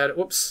 I'll add,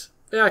 whoops,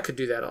 yeah, I could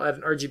do that. I'll add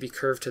an RGB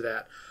curve to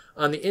that.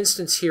 On the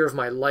instance here of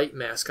my light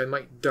mask, I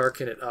might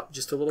darken it up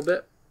just a little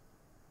bit.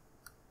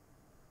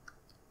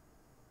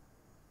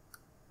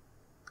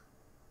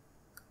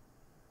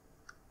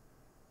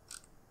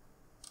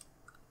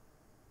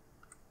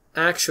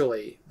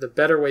 Actually, the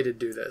better way to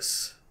do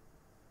this,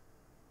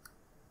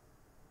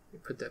 let me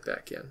put that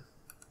back in,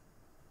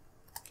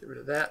 get rid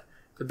of that.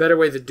 The better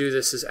way to do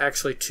this is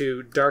actually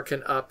to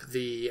darken up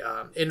the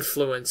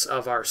influence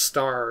of our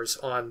stars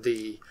on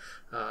the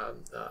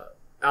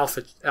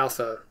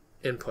alpha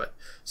input.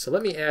 So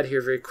let me add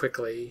here very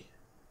quickly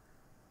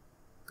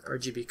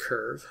RGB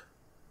curve.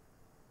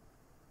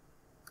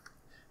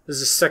 This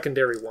is a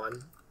secondary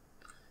one.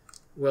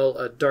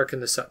 We'll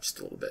darken this up just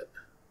a little bit.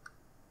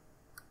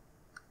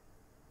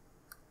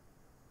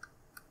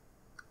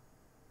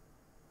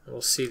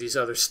 We'll see these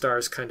other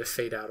stars kind of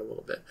fade out a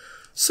little bit.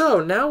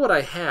 So now what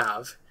I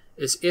have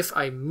is if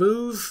I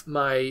move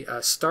my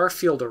star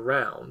field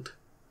around.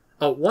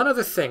 Oh, one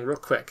other thing real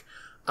quick.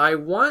 I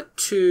want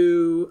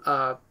to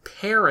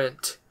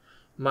parent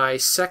my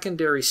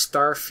secondary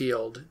star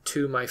field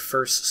to my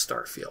first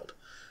star field.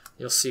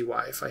 You'll see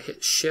why. If I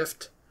hit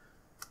Shift,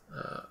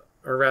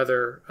 or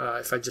rather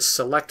if I just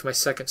select my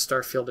second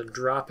star field and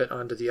drop it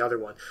onto the other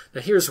one.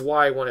 Now here's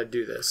why I want to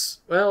do this.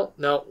 Well,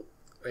 no,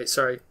 wait,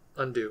 sorry,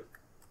 undo.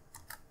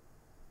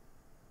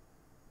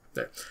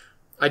 There.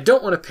 I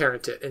don't want to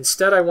parent it.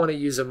 Instead, I want to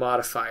use a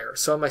modifier.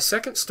 So on my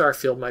second star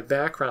field, my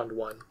background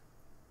one,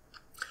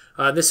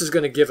 this is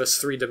going to give us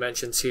 3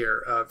 dimensions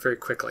here very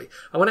quickly.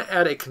 I want to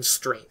add a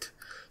constraint.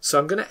 So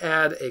I'm going to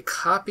add a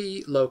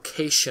copy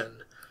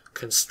location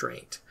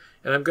constraint.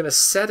 And I'm going to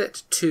set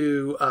it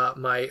to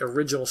my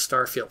original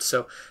star field.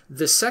 So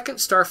the second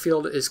star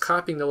field is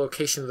copying the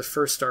location of the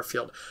first star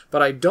field,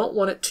 but I don't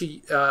want it to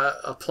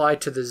apply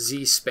to the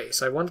Z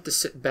space. I want it to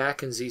sit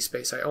back in Z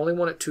space. I only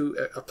want it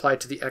to apply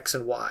to the X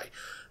and Y.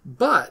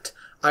 But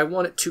I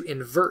want it to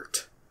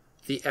invert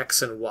the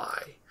X and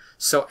Y.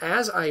 So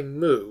as I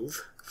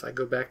move, if I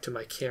go back to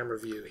my camera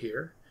view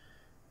here,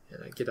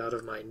 and I get out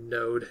of my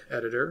node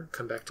editor,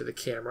 come back to the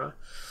camera,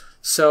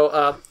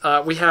 so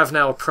we have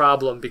now a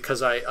problem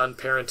because I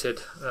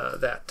unparented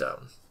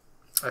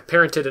I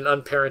parented and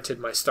unparented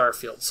my star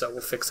field. So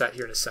we'll fix that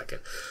here in a second.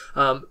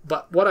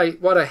 But what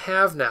I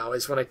have now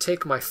is when I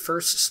take my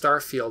first star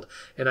field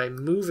and I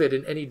move it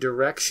in any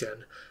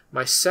direction,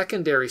 my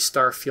secondary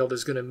star field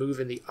is going to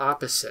move in the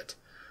opposite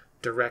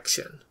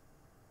direction.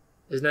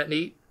 Isn't that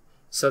neat?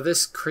 So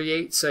this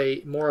creates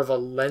a more of a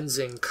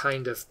lensing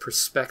kind of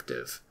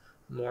perspective,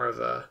 more of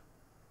a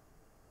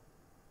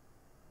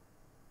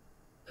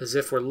as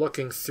if we're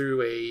looking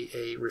through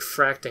a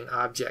refracting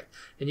object.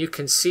 And you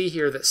can see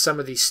here that some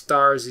of these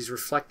stars, these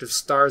reflective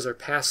stars, are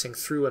passing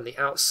through on the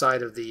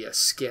outside of the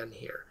skin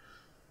here.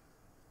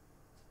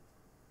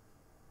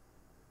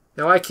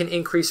 Now I can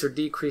increase or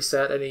decrease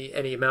that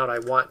any amount I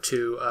want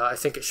to. I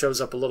think it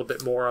shows up a little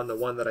bit more on the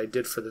one that I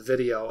did for the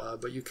video,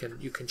 but you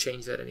can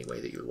change that any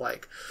way that you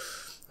like.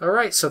 All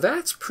right, so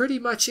that's pretty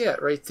much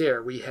it right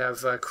there. We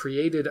have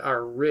created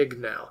our rig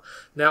now.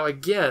 Now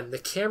again, the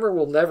camera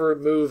will never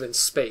move in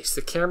space.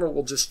 The camera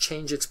will just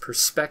change its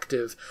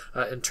perspective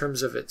in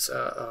terms of its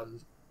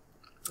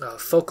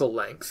focal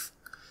length.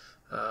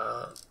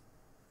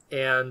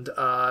 And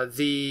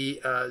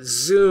the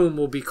zoom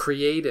will be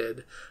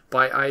created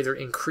by either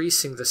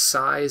increasing the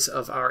size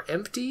of our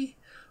empty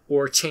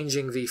or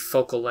changing the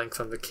focal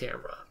length on the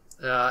camera.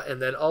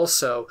 And then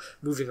also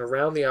moving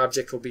around the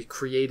object will be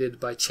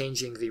created by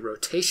changing the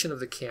rotation of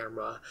the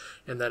camera,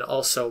 and then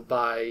also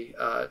by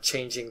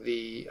changing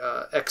the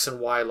X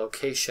and Y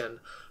location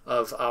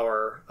of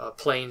our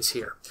planes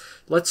here.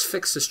 Let's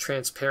fix this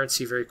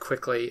transparency very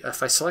quickly.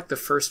 If I select the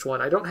first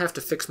one, I don't have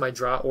to fix my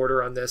draw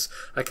order on this.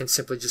 I can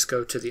simply just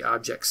go to the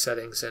object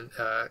settings and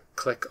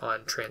click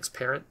on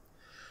transparent.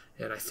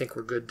 And I think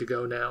we're good to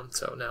go now.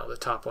 So now the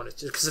top one is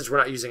just since we're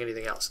not using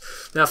anything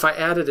else. Now if I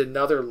added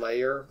another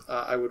layer,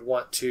 I would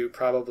want to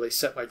probably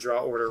set my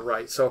draw order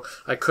right. So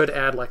I could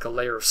add like a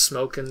layer of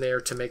smoke in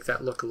there to make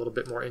that look a little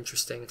bit more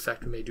interesting. In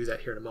fact, we may do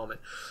that here in a moment.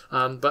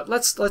 But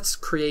let's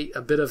create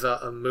a bit of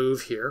a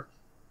move here.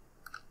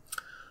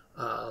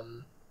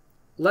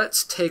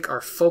 Let's take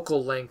our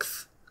focal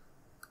length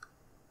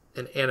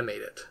and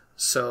animate it.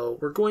 So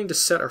we're going to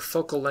set our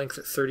focal length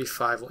at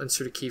 35. We'll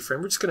insert a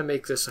keyframe. We're just going to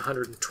make this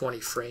 120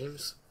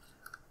 frames.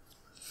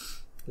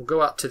 We'll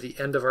go out to the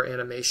end of our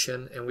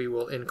animation and we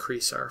will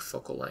increase our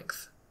focal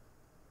length.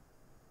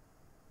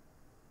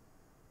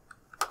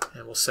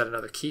 And we'll set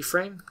another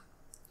keyframe.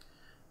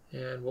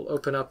 And we'll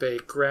open up a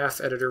graph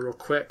editor real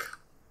quick.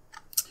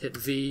 Hit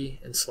V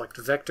and select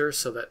vector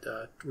so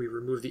that we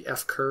remove the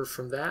F curve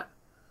from that.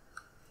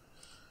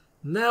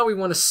 Now we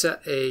want to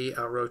set a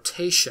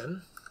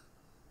rotation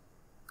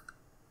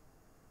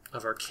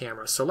of our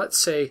camera. So let's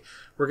say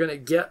we're going to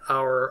get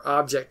our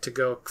object to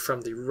go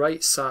from the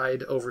right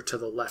side over to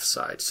the left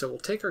side. So we'll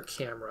take our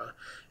camera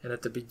and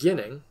at the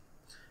beginning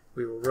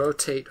we will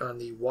rotate on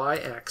the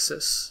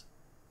y-axis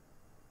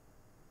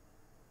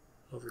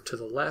over to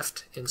the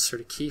left,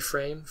 insert a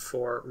keyframe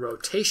for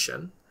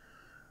rotation.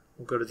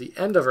 We'll go to the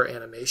end of our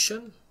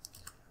animation,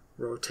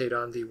 rotate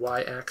on the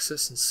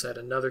y-axis and set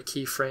another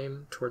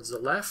keyframe towards the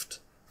left,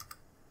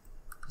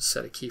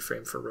 set a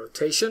keyframe for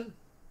rotation.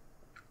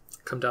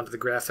 Come down to the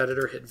graph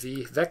editor, hit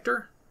V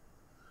vector.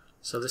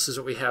 So this is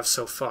what we have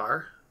so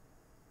far.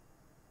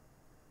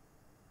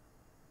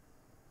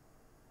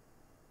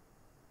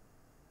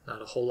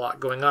 Not a whole lot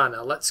going on.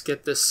 Now let's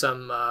get this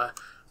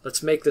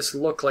let's make this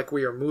look like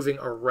we are moving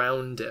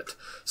around it.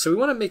 So we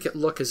want to make it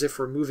look as if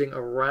we're moving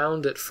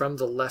around it from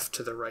the left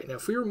to the right. Now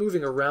if we were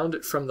moving around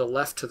it from the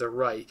left to the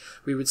right,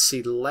 we would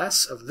see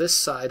less of this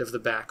side of the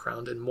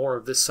background and more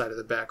of this side of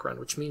the background,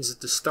 which means that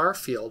the star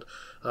field,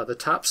 the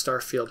top star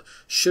field,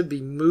 should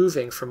be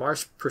moving from our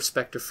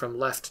perspective from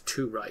left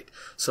to right.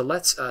 So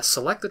let's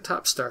select the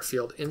top star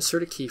field,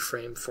 insert a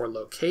keyframe for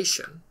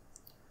location.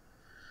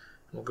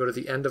 We'll go to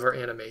the end of our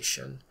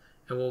animation.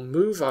 And we'll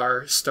move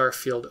our star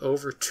field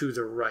over to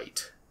the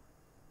right.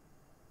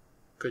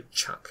 Good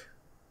chunk.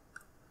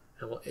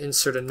 And we'll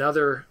insert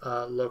another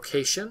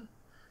location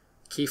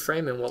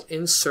keyframe, and we'll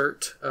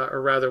insert, or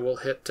rather we'll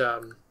hit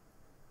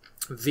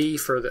V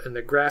in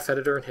the graph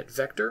editor and hit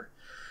vector.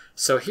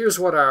 So here's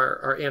what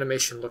our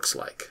animation looks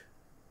like.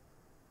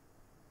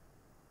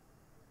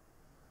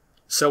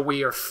 So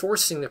we are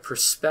forcing the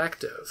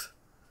perspective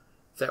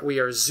that we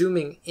are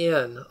zooming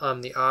in on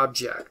the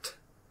object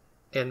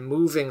and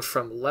moving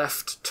from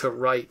left to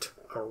right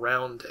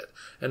around it.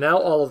 And now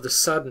all of a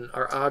sudden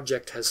our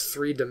object has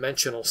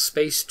three-dimensional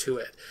space to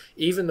it,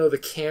 even though the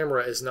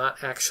camera is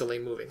not actually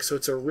moving. So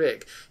it's a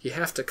rig. You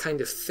have to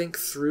kind of think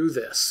through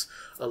this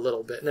a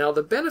little bit. Now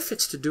the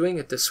benefits to doing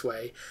it this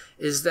way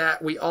is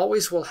that we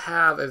always will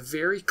have a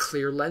very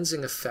clear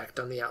lensing effect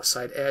on the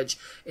outside edge,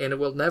 and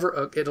it'll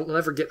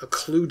never get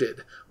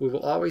occluded. We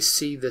will always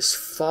see this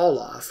fall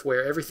off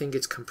where everything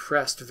gets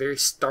compressed very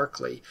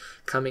starkly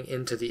coming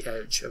into the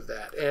edge of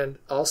that. And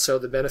also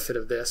the benefit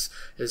of this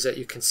is that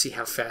you can see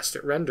how fast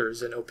it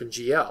renders in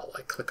OpenGL.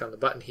 I click on the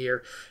button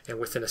here and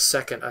within a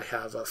second I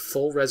have a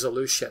full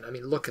resolution. I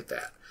mean, look at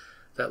that.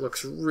 That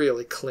looks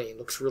really clean,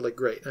 looks really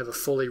great. I have a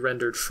fully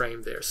rendered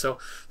frame there. So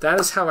that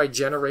is how I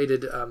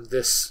generated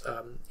this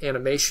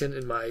animation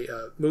in my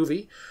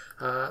movie.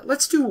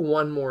 Let's do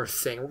one more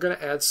thing. We're going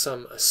to add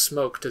some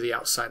smoke to the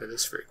outside of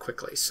this very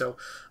quickly. So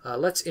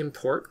let's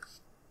import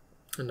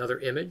another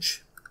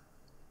image.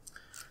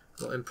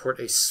 We'll import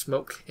a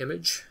smoke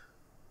image.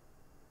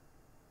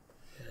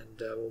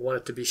 And we'll want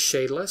it to be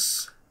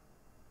shadeless.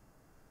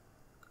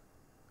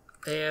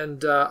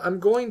 And I'm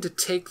going to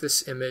take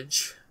this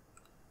image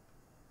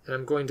and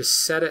I'm going to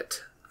set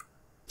it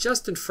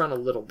just in front a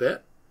little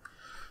bit.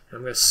 And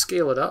I'm going to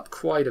scale it up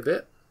quite a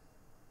bit.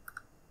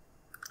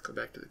 Go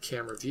back to the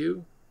camera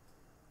view.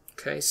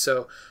 Okay,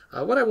 so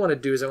what I want to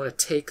do is I want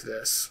to take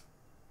this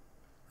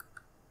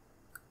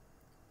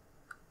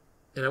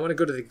and I want to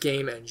go to the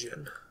game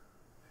engine.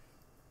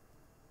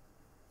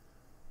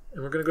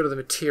 And we're going to go to the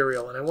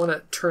material and I want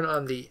to turn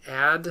on the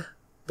add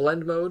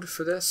blend mode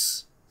for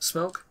this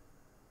smoke.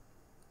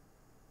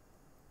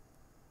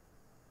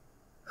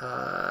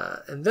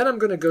 And then I'm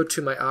going to go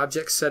to my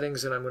object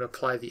settings and I'm going to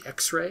apply the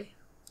X-ray.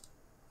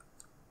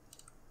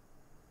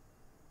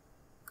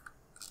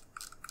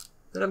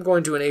 Then I'm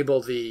going to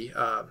enable the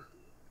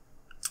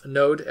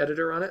node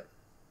editor on it.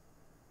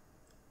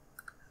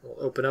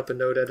 We'll open up a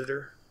node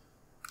editor.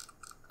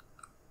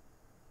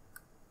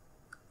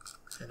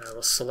 And I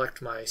will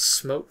select my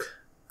smoke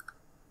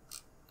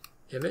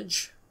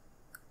image.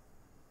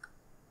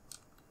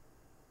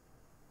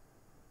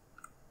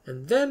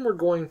 And then we're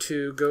going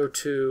to go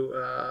to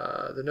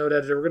the node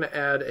editor. We're going to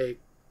add a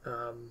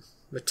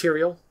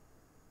material.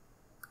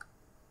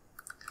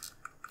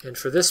 And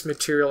for this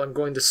material, I'm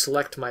going to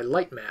select my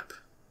light map,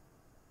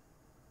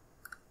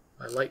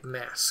 my light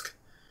mask.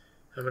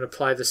 I'm going to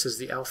apply this as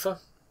the alpha.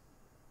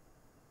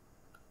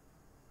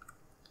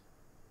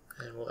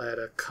 And we'll add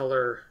a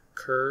color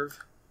curve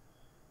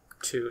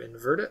to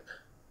invert it.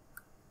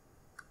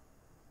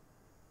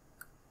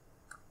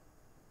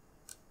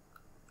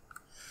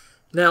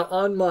 Now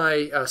on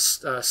my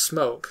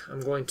smoke,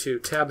 I'm going to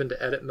tab into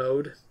edit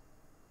mode,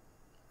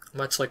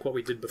 much like what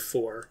we did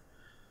before.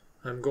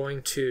 I'm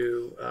going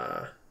to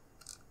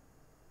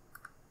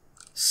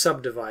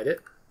subdivide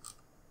it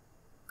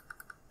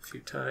a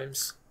few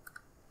times.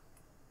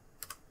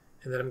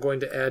 And then I'm going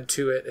to add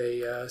to it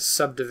a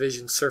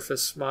subdivision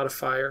surface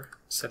modifier,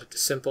 set it to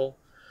simple.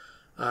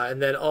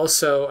 And then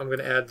also I'm going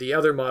to add the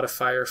other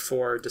modifier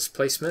for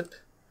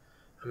displacement.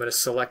 I'm going to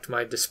select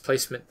my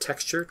displacement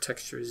texture,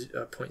 texture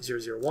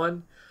 0.001.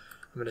 I'm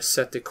going to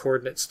set the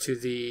coordinates to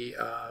the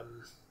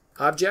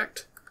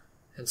object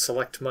and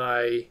select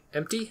my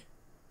empty.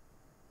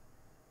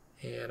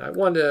 And I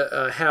want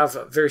to have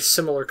very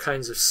similar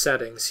kinds of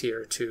settings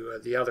here to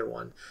the other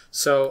one.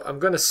 So I'm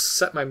going to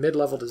set my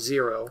mid-level to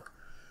 0.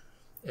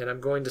 And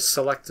I'm going to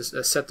select this,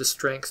 set the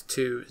strength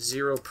to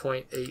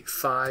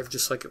 0.85,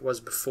 just like it was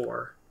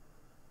before.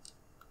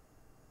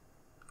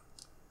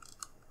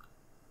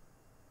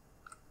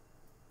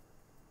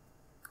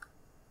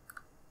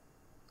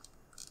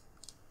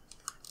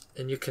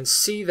 And you can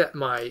see that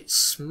my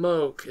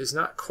smoke is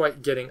not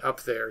quite getting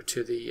up there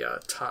to the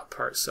top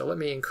part. So let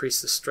me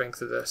increase the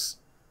strength of this.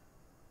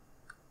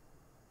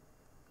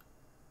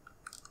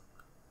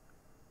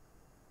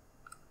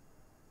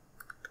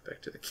 Go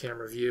back to the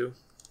camera view.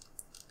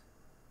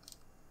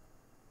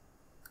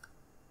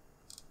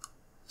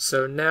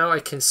 So now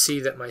I can see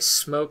that my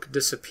smoke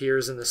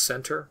disappears in the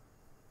center.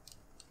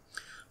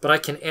 But I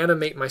can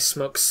animate my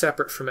smoke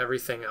separate from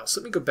everything else.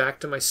 Let me go back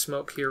to my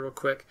smoke here real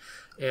quick.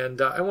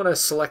 And I want to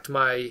select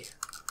my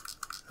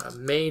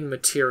main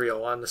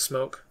material on the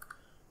smoke.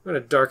 I'm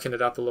going to darken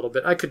it up a little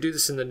bit. I could do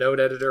this in the node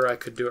editor. I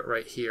could do it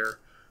right here.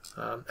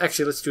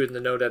 Actually, let's do it in the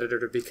node editor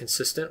to be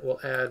consistent. We'll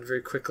add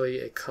very quickly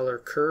a color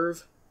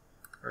curve,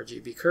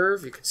 RGB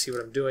curve. You can see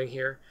what I'm doing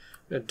here.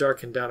 I'm going to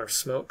darken down our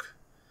smoke,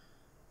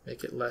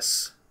 make it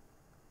less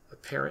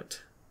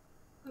apparent.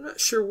 I'm not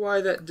sure why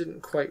that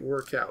didn't quite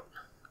work out.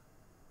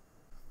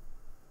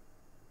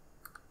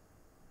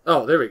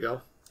 Oh, there we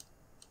go.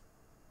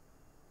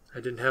 I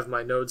didn't have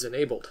my nodes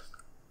enabled.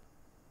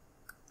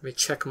 Let me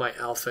check my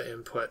alpha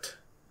input.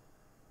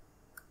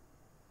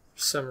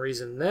 For some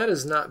reason, that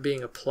is not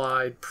being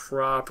applied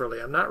properly.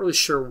 I'm not really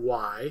sure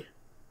why.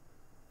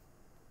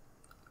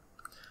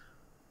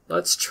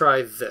 Let's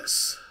try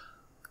this.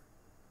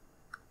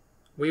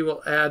 We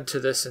will add to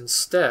this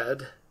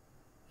instead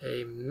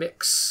a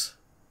mix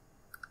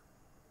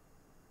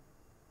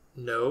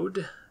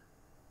node.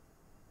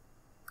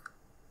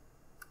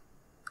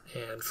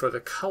 And for the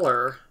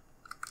color,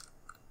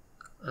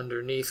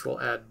 underneath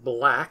we'll add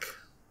black.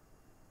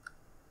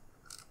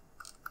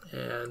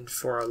 And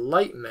for our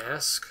light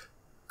mask,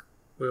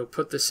 we'll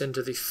put this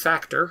into the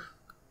factor.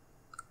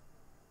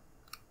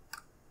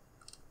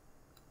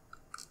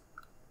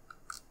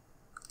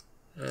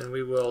 And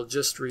we will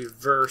just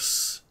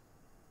reverse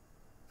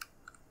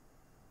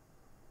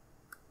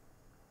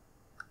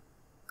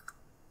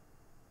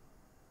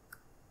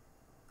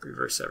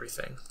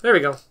everything. There we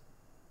go.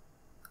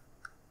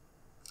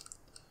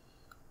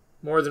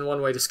 More than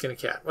one way to skin a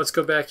cat. Let's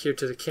go back here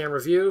to the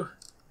camera view,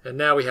 and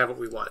now we have what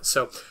we want.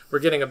 So we're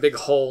getting a big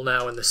hole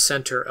now in the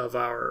center of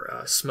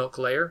our smoke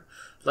layer.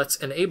 Let's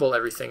enable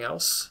everything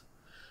else.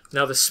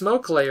 Now the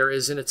smoke layer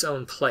is in its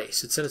own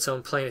place. It's in its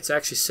own plane. It's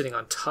actually sitting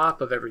on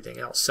top of everything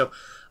else. So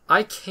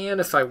I can,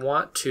 if I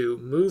want to,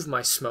 move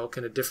my smoke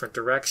in a different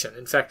direction.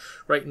 In fact,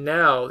 right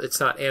now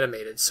it's not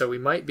animated, so we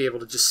might be able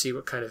to just see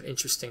what kind of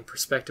interesting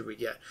perspective we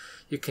get.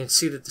 You can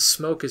see that the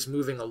smoke is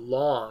moving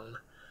along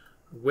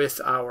with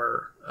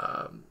our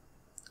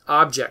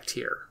object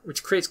here,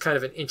 which creates kind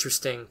of an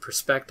interesting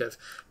perspective.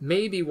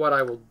 Maybe what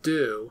I will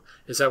do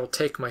is I will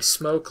take my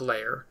smoke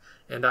layer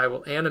and I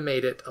will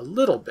animate it a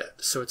little bit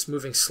so it's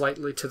moving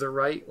slightly to the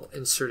right. We'll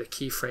insert a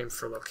keyframe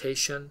for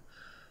location.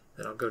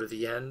 Then I'll go to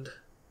the end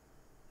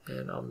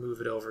and I'll move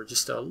it over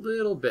just a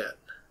little bit.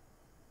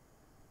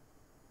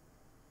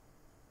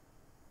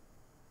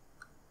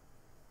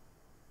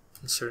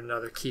 Insert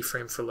another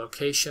keyframe for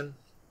location.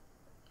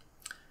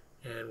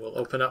 And we'll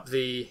open up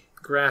the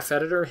graph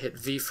editor, hit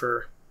V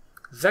for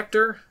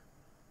vector,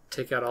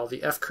 take out all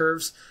the F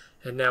curves,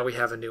 And now we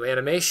have a new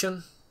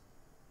animation.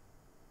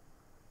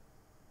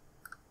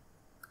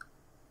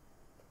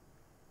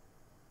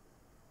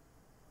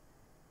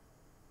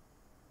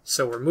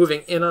 So we're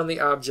moving in on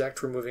the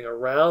object, we're moving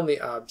around the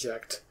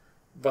object,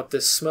 but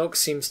this smoke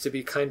seems to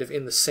be kind of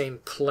in the same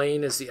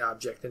plane as the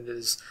object, and it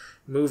is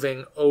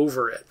moving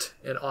over it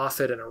and off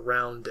it and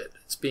around it.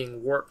 It's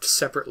being warped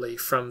separately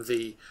from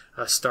the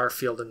star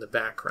field in the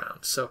background.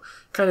 So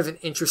kind of an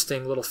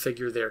interesting little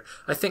figure there.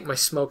 I think my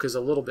smoke is a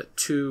little bit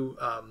too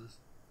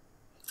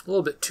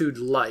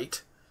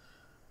light.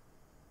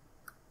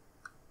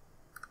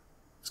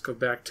 Let's go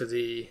back to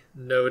the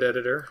node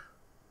editor.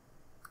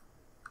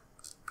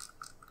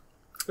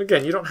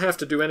 Again, you don't have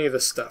to do any of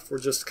this stuff. We're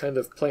just kind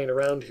of playing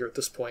around here at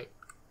this point.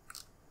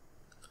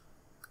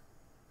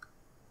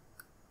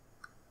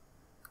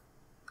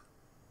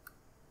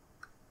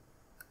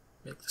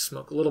 Make the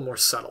smoke a little more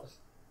subtle.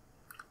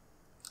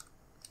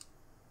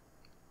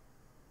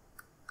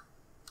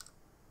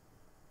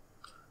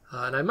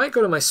 And I might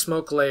go to my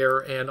smoke layer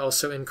and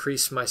also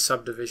increase my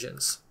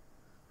subdivisions,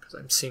 because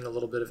I'm seeing a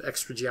little bit of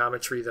extra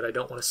geometry that I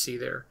don't want to see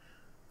there.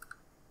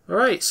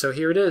 Alright, so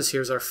here it is.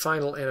 Here's our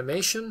final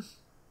animation.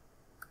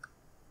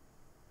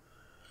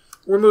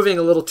 We're moving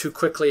a little too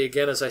quickly,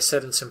 again, as I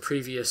said in some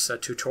previous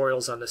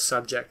tutorials on this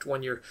subject.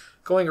 When you're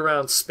going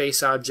around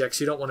space objects,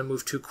 you don't want to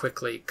move too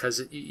quickly,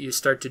 because you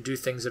start to do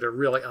things that are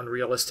really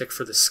unrealistic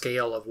for the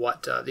scale of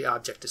what the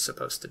object is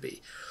supposed to be.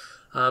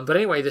 But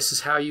anyway, this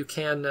is how you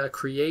can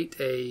create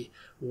a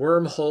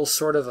wormhole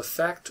sort of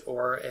effect,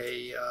 or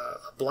a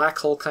black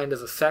hole kind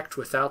of effect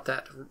without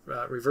that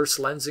reverse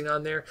lensing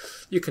on there.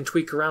 You can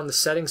tweak around the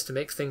settings to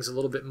make things a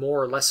little bit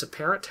more or less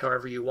apparent,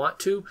 however you want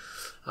to.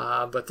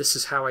 But this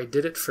is how I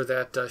did it for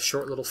that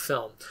short little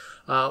film.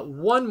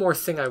 One more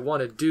thing I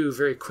want to do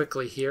very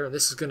quickly here, and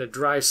this is going to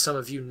drive some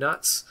of you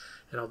nuts,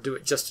 and I'll do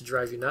it just to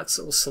drive you nuts.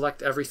 So we'll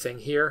select everything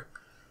here,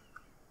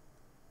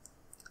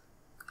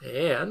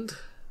 and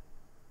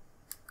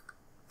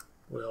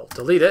we'll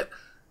delete it.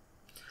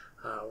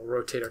 We'll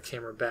rotate our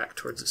camera back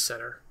towards the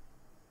center.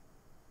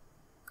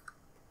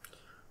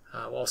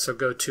 We'll also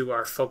go to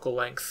our focal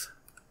length.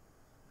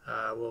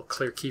 We'll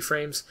clear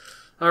keyframes.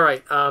 All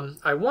right,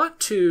 I want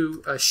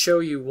to show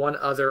you one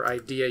other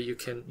idea you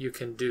can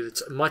do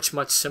that's much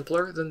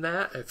simpler than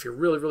that. If you're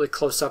really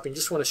close up and you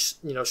just want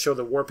to show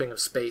the warping of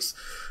space,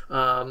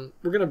 we're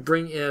going to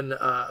bring in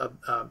a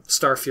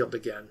star field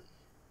again.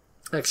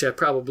 Actually, I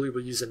probably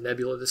will use a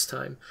nebula this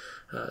time.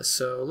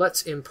 So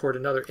let's import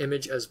another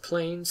image as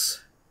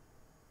planes.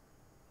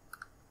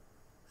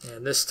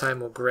 And this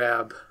time we'll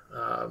grab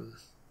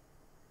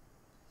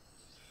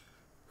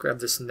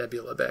this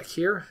nebula back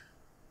here,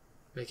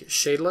 make it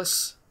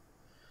shadeless.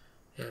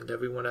 And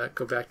we want to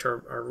go back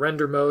to our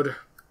render mode,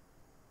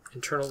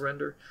 internal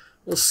render.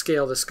 We'll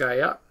scale this guy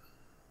up.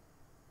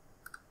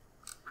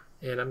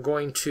 And I'm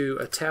going to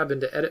tab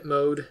into edit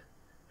mode,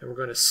 and we're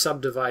going to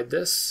subdivide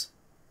this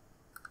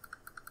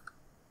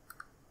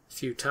a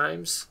few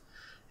times.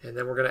 And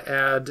then we're going to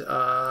add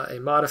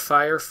a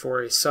modifier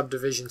for a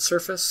subdivision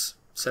surface.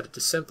 Set it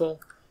to simple.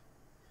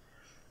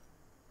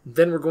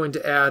 Then we're going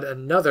to add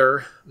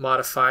another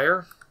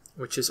modifier,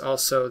 which is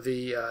also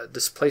the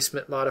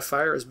displacement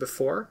modifier as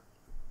before.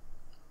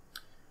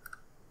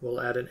 We'll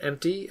add an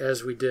empty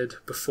as we did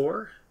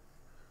before.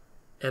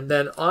 And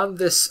then on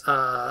this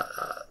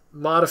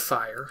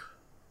modifier,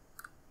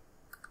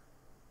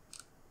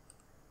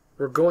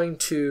 we're going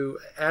to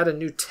add a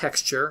new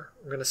texture.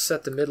 We're going to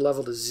set the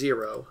mid-level to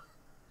 0.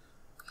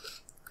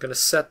 We're going to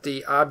set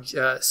the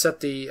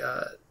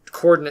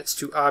coordinates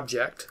to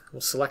object.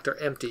 We'll select our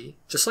empty,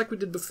 just like we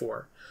did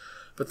before.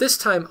 But this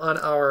time on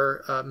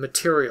our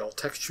material,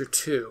 texture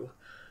 2,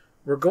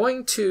 we're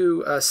going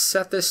to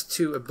set this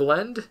to a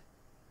blend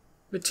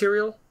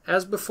material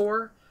as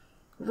before.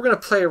 We're going to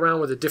play around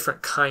with the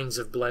different kinds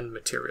of blend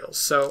materials.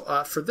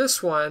 So for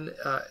this one,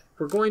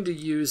 we're going to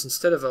use,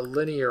 instead of a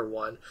linear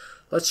one,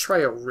 let's try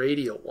a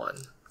radial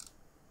one.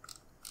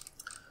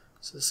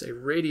 So this is a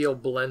radial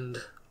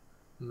blend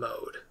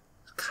mode.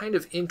 Kind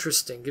of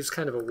interesting, gives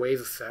kind of a wave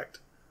effect.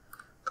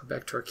 Go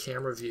back to our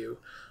camera view.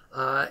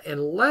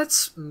 And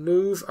let's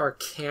move our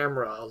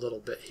camera a little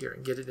bit here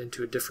and get it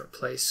into a different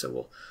place. So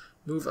we'll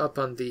move up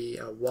on the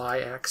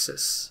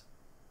y-axis.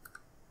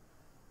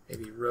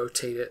 Maybe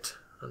rotate it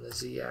on the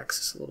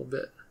z-axis a little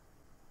bit.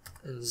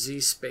 And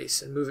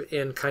z-space, and move it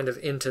in kind of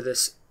into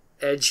this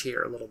edge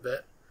here a little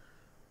bit.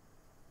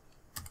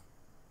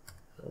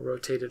 We'll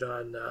rotate it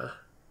on,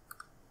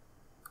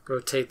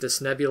 rotate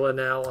this nebula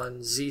now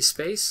on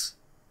z-space.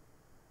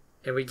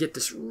 And we get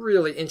this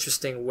really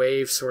interesting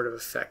wave sort of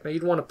effect. Now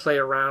you'd want to play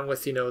around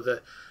with,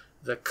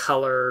 the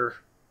color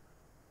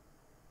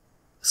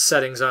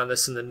settings on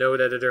this in the node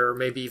editor, or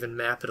maybe even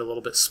map it a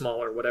little bit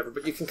smaller, whatever.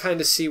 But you can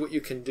kind of see what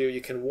you can do. You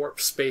can warp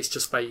space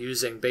just by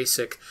using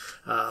basic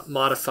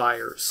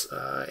modifiers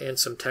and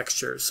some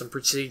textures, some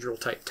procedural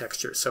type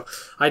textures. So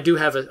I do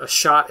have a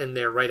shot in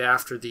there right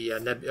after the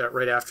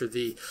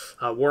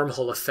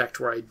wormhole effect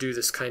where I do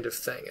this kind of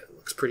thing. It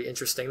looks pretty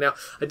interesting. Now,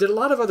 I did a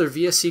lot of other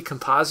VSE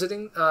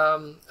compositing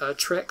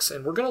tricks,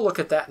 and we're going to look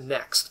at that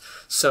next.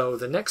 So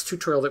the next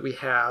tutorial that we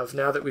have,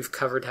 now that we've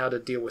covered how to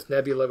deal with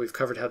nebula, we've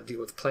covered how to deal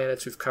with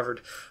planets, we've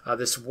covered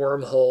this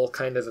wormhole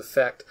kind of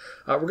effect,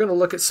 we're going to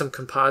look at some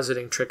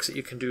compositing tricks that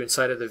you can do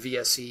inside of the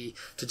VSE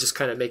to just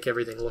kind of make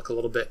everything look a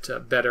little bit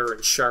better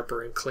and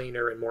sharper and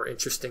cleaner and more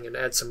interesting, and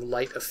add some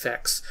light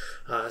effects,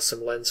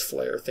 some lens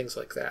flare, things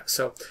like that.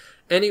 So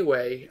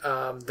anyway,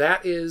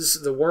 that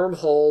is the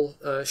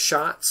wormhole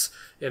shots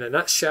in a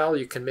nutshell.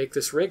 You can make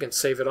this rig and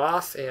save it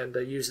off and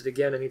use it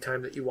again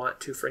anytime that you want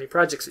to for any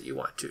projects that you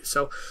want to.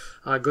 So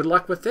good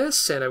luck with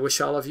this, and I wish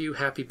all of you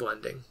happy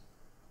blending.